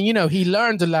 I mean, he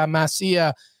learned the La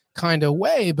Masia kind of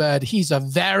way, but he's a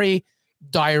very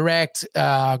direct,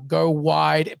 go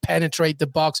wide, penetrate the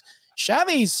box.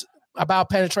 Xavi's about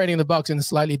penetrating the box in a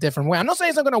slightly different way. I'm not saying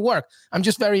it's not going to work. I'm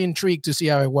just very intrigued to see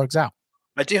how it works out.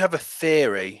 I do have a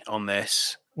theory on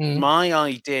this. My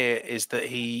idea is that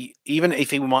even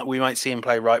if we might see him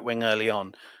play right wing early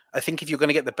on, I think if you're going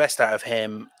to get the best out of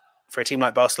him for a team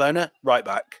like Barcelona, right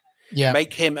back. Yeah.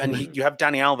 Make him, and you have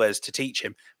Dani Alves to teach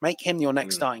him. Make him your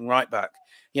next starting right back.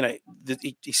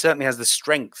 He certainly has the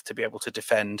strength to be able to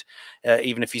defend,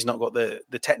 even if he's not got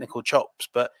the technical chops.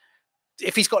 But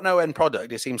if he's got no end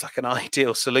product, it seems like an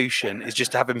ideal solution is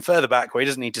just to have him further back where he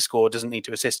doesn't need to score, doesn't need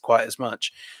to assist quite as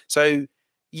much. So,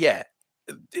 yeah,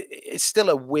 it's still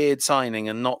a weird signing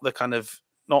and not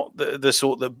the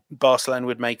sort that Barcelona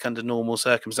would make under normal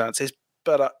circumstances.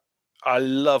 But I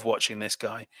love watching this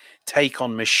guy take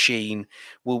on machine,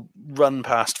 will run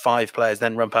past 5 players,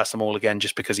 then run past them all again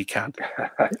just because he can.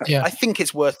 Yeah. I think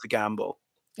it's worth the gamble.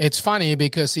 It's funny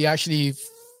because he actually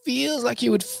feels like he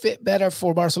would fit better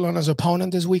for Barcelona's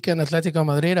opponent this weekend, Atletico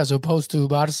Madrid, as opposed to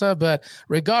Barca. But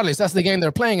regardless, that's the game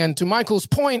they're playing. And to Michael's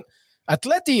point,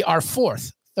 Atleti are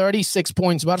 4th, 36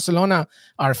 points. Barcelona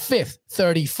are 5th,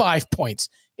 35 points.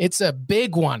 It's a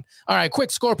big one. All right, quick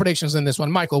score predictions in this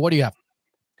one. Michael, what do you have?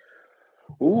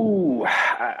 Ooh,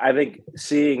 I think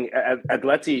seeing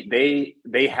Atleti,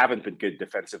 they haven't been good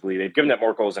defensively. They've given up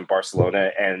more goals than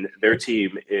Barcelona, and their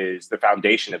team is the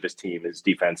foundation of this team is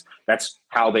defense. That's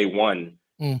how they won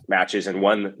matches and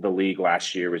won the league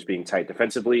last year, was being tight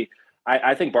defensively.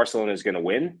 I think Barcelona is going to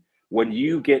win. When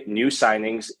you get new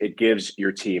signings, it gives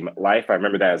your team life. I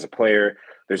remember that as a player.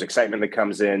 There's excitement that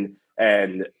comes in.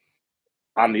 And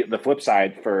on the flip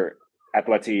side for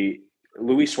Atleti,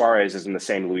 Luis Suarez isn't the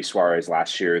same Luis Suarez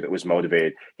last year that was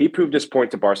motivated. He proved his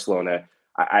point to Barcelona.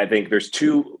 I think there's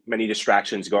too many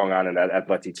distractions going on in that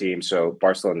Atleti team. So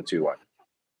Barcelona 2-1.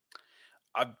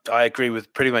 I agree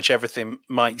with pretty much everything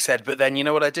Mike said. But then you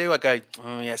know what I do? I go,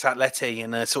 it's Atleti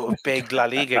in a sort of big La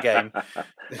Liga game.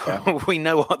 We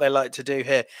know what they like to do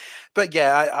here. But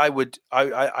yeah,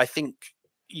 I think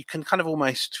you can kind of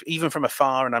almost, even from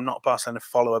afar, and I'm not a Barcelona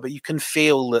follower, but you can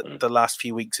feel that the last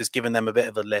few weeks has given them a bit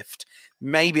of a lift.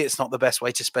 Maybe it's not the best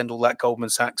way to spend all that Goldman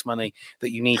Sachs money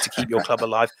that you need to keep your club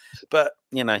alive. But,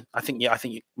 I think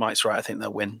Mike's right. I think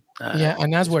they'll win.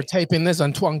 And as we're taping this,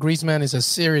 Antoine Griezmann is a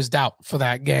serious doubt for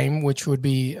that game, which would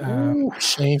be a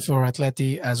shame for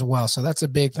Atleti as well. So that's a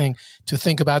big thing to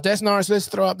think about. Des Norris, let's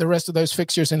throw up the rest of those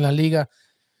fixtures in La Liga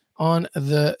on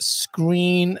the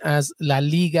screen as La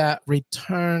Liga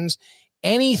returns.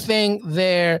 Anything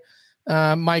there,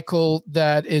 Michael,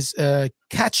 that is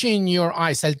catching your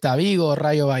eye? Celta Vigo,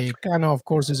 Rayo Vallecano, of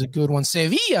course, is a good one.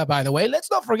 Sevilla, by the way,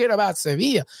 let's not forget about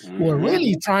Sevilla, who are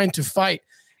really trying to fight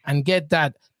and get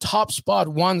that top spot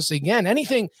once again.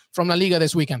 Anything from La Liga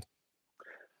this weekend?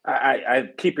 I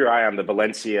keep your eye on the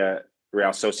Valencia Real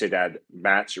Sociedad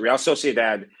match. Real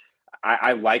Sociedad,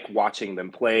 I like watching them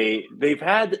play. They've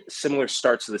had similar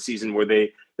starts to the season where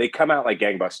they come out like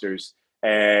gangbusters,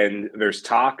 and there's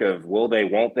talk of will they,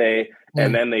 won't they,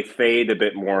 and then they fade a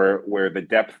bit more, where the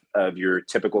depth of your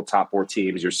typical top 4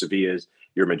 teams, your Sevillas,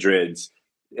 your Madrids,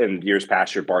 in years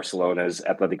past, your Barcelonas,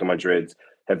 Atletico Madrids,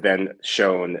 have been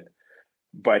shown.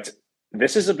 But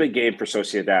this is a big game for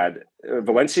Sociedad.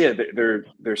 Valencia,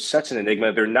 they're such an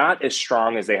enigma. They're not as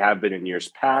strong as they have been in years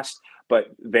past, but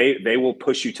they will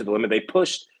push you to the limit. They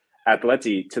pushed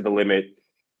Atleti to the limit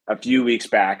a few weeks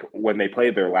back when they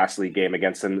played their last league game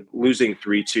against them, losing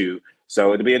 3-2.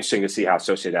 So it'll be interesting to see how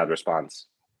Sociedad responds.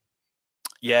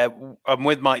 Yeah, I'm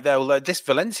with Mike there. Although this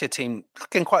Valencia team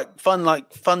looking quite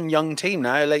fun young team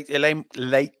now.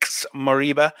 Lakes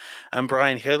Moriba and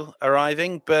Brian Hill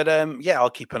arriving. But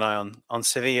I'll keep an eye on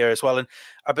Sevilla as well. And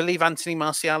I believe Anthony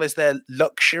Martial is their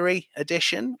luxury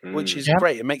addition, which is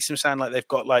great. It makes them sound like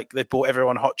they've bought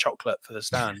everyone hot chocolate for the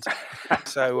stands.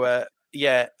 So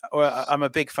I'm a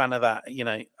big fan of that.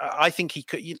 I think he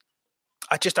could.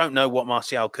 I just don't know what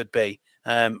Martial could be.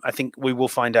 I think we will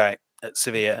find out at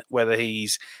Sevilla whether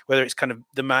it's kind of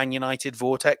the Man United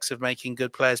vortex of making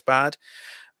good players bad,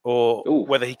 or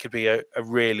whether he could be a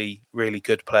really, really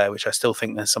good player, which I still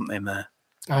think there's something there.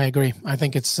 I agree. I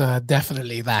think it's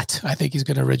definitely that. I think he's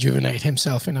going to rejuvenate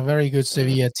himself in a very good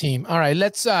Sevilla team. All right,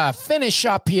 let's finish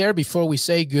up here before we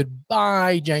say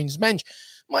goodbye. James Bench,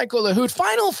 Michael Lahoud.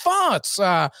 Final thoughts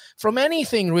from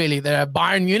anything, really. The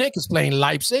Bayern Munich is playing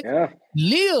Leipzig. Yeah.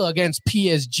 Lille against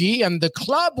PSG and the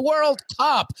Club World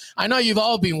Cup. I know you've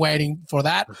all been waiting for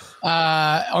that.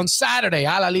 On Saturday,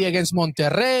 Al Ahly against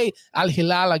Monterrey, Al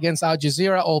Hilal against Al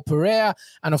Jazeera, Al Pereira,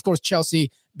 and of course Chelsea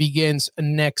begins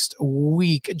next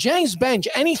week. James Bench,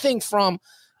 anything from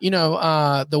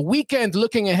the weekend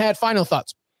looking ahead? Final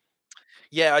thoughts.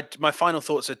 Yeah, my final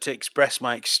thoughts are to express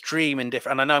my extreme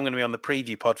indifference, and I know I'm going to be on the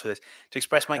preview pod for this, to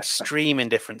express my extreme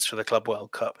indifference for the Club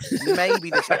World Cup. Maybe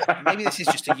this is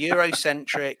just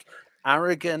a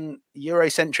arrogant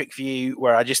Eurocentric view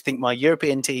where I just think my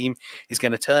European team is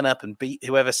going to turn up and beat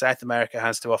whoever South America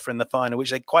has to offer in the final,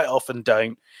 which they quite often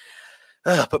don't.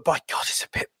 But by God, it's a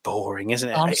bit boring, isn't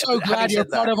it? I'm so glad you're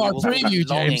part of our preview,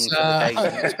 James.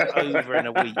 Over in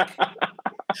a week.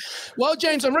 Well,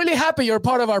 James, I'm really happy you're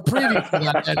part of our preview for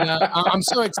that, and I'm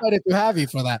so excited to have you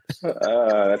for that.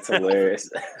 That's hilarious.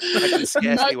 I can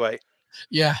scarcely wait.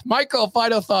 Yeah. Michael,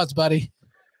 final thoughts, buddy.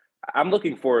 I'm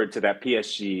looking forward to that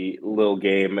PSG Lille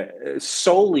game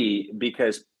solely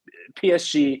because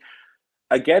PSG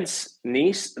against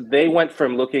Nice, they went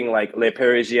from looking like Les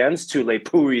Parisiens to Les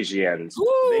Parisiens.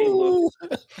 They look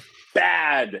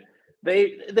bad.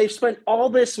 They've spent all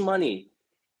this money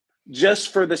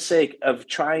just for the sake of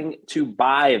trying to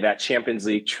buy that Champions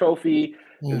League trophy.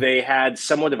 They had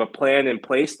somewhat of a plan in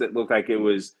place that looked like it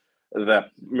was the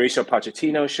Mauricio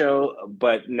Pochettino show,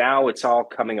 but now it's all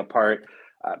coming apart.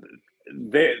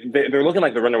 They're looking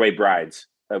like the runaway brides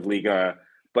of Liga,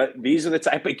 but these are the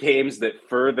type of games that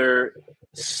further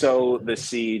sow the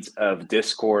seeds of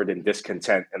discord and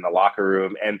discontent in the locker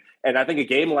room. And I think a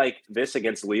game like this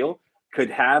against Lille could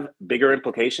have bigger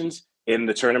implications in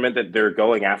the tournament that they're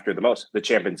going after the most, the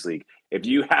Champions League. If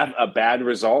you have a bad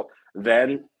result,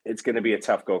 then it's going to be a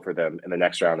tough go for them in the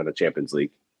next round of the Champions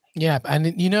League. Yeah,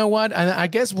 and you know what? And I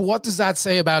guess what does that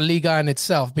say about Liga in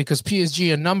itself? Because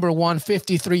PSG are number one,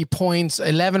 53 points,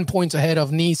 11 points ahead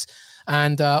of Nice.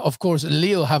 And of course,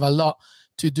 Lille have a lot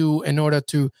to do in order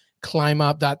to climb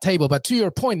up that table. But to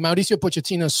your point, Mauricio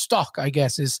Pochettino's stock, I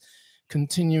guess, is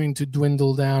continuing to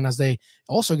dwindle down as they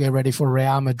also get ready for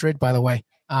Real Madrid, by the way.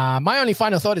 My only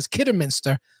final thought is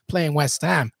Kidderminster playing West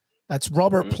Ham. That's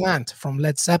Robert Plant from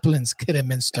Led Zeppelin's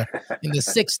Kidderminster in the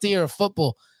sixth tier of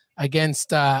football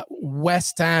against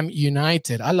West Ham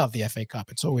United. I love the FA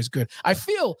Cup. It's always good. I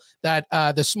feel that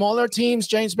the smaller teams,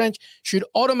 James Bench, should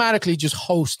automatically just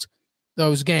host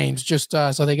those games just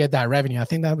so they get that revenue. I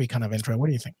think that would be kind of interesting. What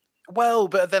do you think? Well,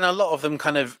 but then a lot of them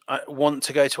kind of want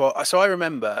to go to. So I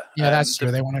remember. Yeah, that's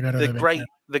true. They want to go to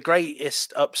the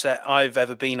greatest upset I've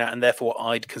ever been at, and therefore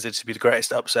I'd consider to be the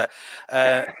greatest upset.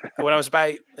 When I was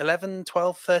about 11,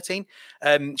 12, 13,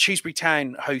 Shrewsbury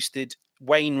Town hosted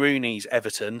Wayne Rooney's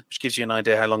Everton, which gives you an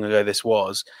idea how long ago this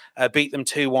was. Beat them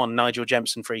 2-1, Nigel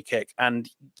Jemson free kick. And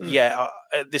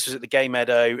this was at the Gay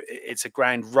Meadow. It's a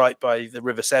ground right by the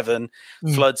River Severn,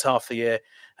 floods half the year.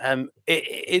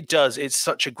 It does. It's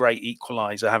such a great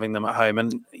equaliser having them at home.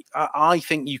 And I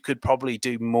think you could probably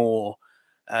do more.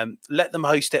 Let them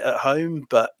host it at home,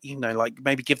 but, like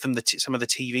maybe give them some of the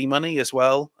TV money as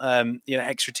well.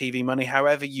 Extra TV money,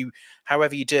 however you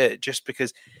do it, just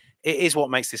because it is what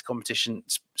makes this competition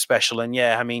special. And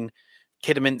yeah, I mean,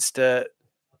 Kidderminster,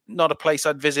 not a place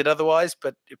I'd visit otherwise,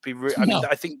 but it'd be.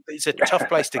 I think it's a tough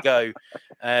place to go,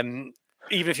 even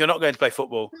if you're not going to play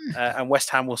football. And West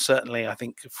Ham will certainly, I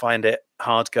think, find it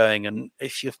hard going. And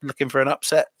if you're looking for an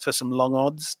upset for some long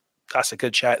odds, that's a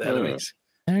good shout there, Louise.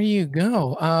 There you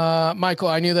go. Michael,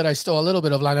 I knew that I stole a little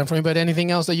bit of line from you, but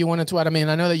anything else that you wanted to add? I mean,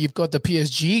 I know that you've got the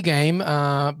PSG game,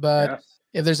 but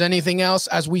if there's anything else,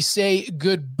 as we say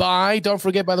goodbye, don't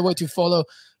forget, by the way, to follow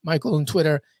Michael on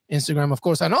Twitter, Instagram, of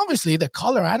course, and obviously the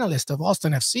color analyst of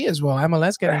Austin FC as well.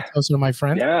 MLS getting closer, my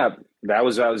friend. Yeah, that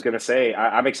was what I was going to say.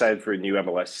 I'm excited for a new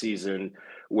MLS season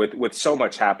with so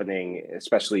much happening,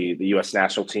 especially the U.S.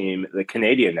 national team, the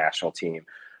Canadian national team.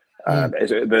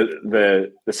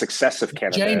 The success of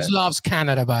Canada. James loves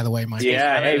Canada, by the way, Mike.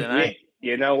 Yeah,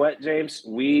 you know what, James?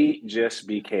 We just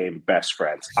became best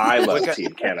friends. I love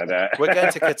Team Canada. We're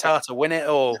going to Qatar to win it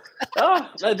all. Oh,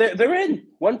 they're in.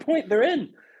 1 point, they're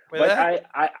in. But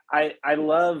I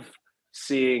love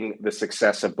seeing the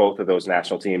success of both of those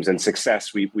national teams. And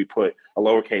success, we put a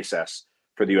lowercase s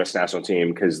for the U.S. national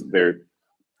team because they're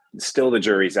still the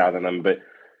jury's out on them. But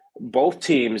both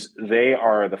teams, they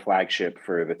are the flagship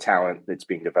for the talent that's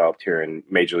being developed here in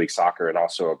Major League Soccer and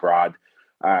also abroad.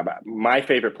 My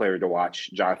favorite player to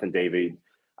watch, Jonathan David.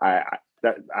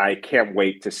 I can't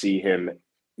wait to see him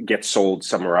get sold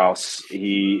somewhere else.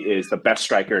 He is the best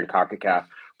striker in CONCACAF.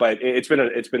 But it's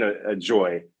been a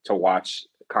joy to watch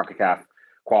CONCACAF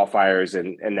qualifiers,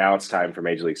 and now it's time for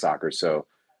Major League Soccer. So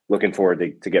looking forward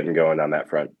to getting going on that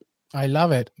front. I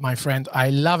love it, my friend.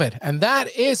 I love it. And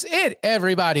that is it,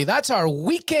 everybody. That's our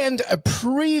weekend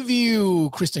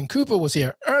preview. Kristen Cooper was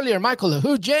here earlier. Michael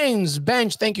Lahoud, James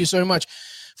Bench, thank you so much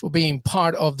for being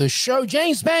part of the show.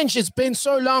 James Bench, it's been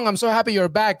so long. I'm so happy you're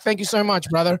back. Thank you so much,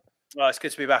 brother. Well, it's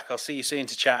good to be back. I'll see you soon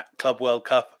to chat Club World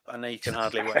Cup. I know you can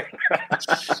hardly wait.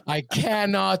 I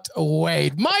cannot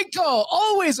wait. Michael,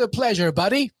 always a pleasure,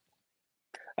 buddy.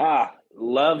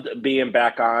 Loved being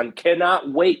back on.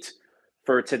 Cannot wait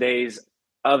for today's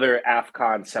other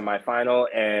AFCON semifinal,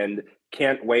 and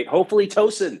can't wait. Hopefully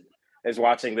Tosin is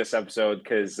watching this episode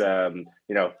because,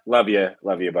 love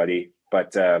you, buddy.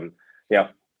 But,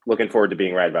 looking forward to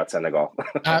being right about Senegal.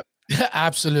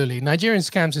 Absolutely. Nigerian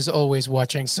Scams is always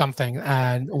watching something,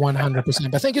 and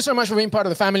 100%. But thank you so much for being part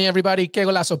of the family, everybody. Que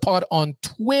Golazo Pod on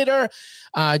Twitter.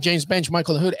 James Bench,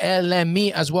 Michael Lahoud,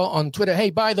 LME as well on Twitter.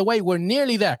 Hey, by the way, we're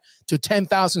nearly there to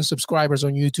 10,000 subscribers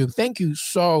on YouTube. Thank you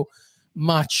so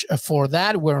much for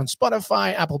that. We're on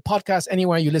Spotify, Apple Podcasts,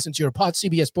 anywhere you listen to your pod,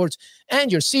 CBS Sports,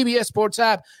 and your CBS Sports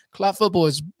app. Club Football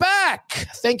is back.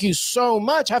 Thank you so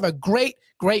much. Have a great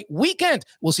weekend.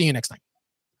 We'll see you next time.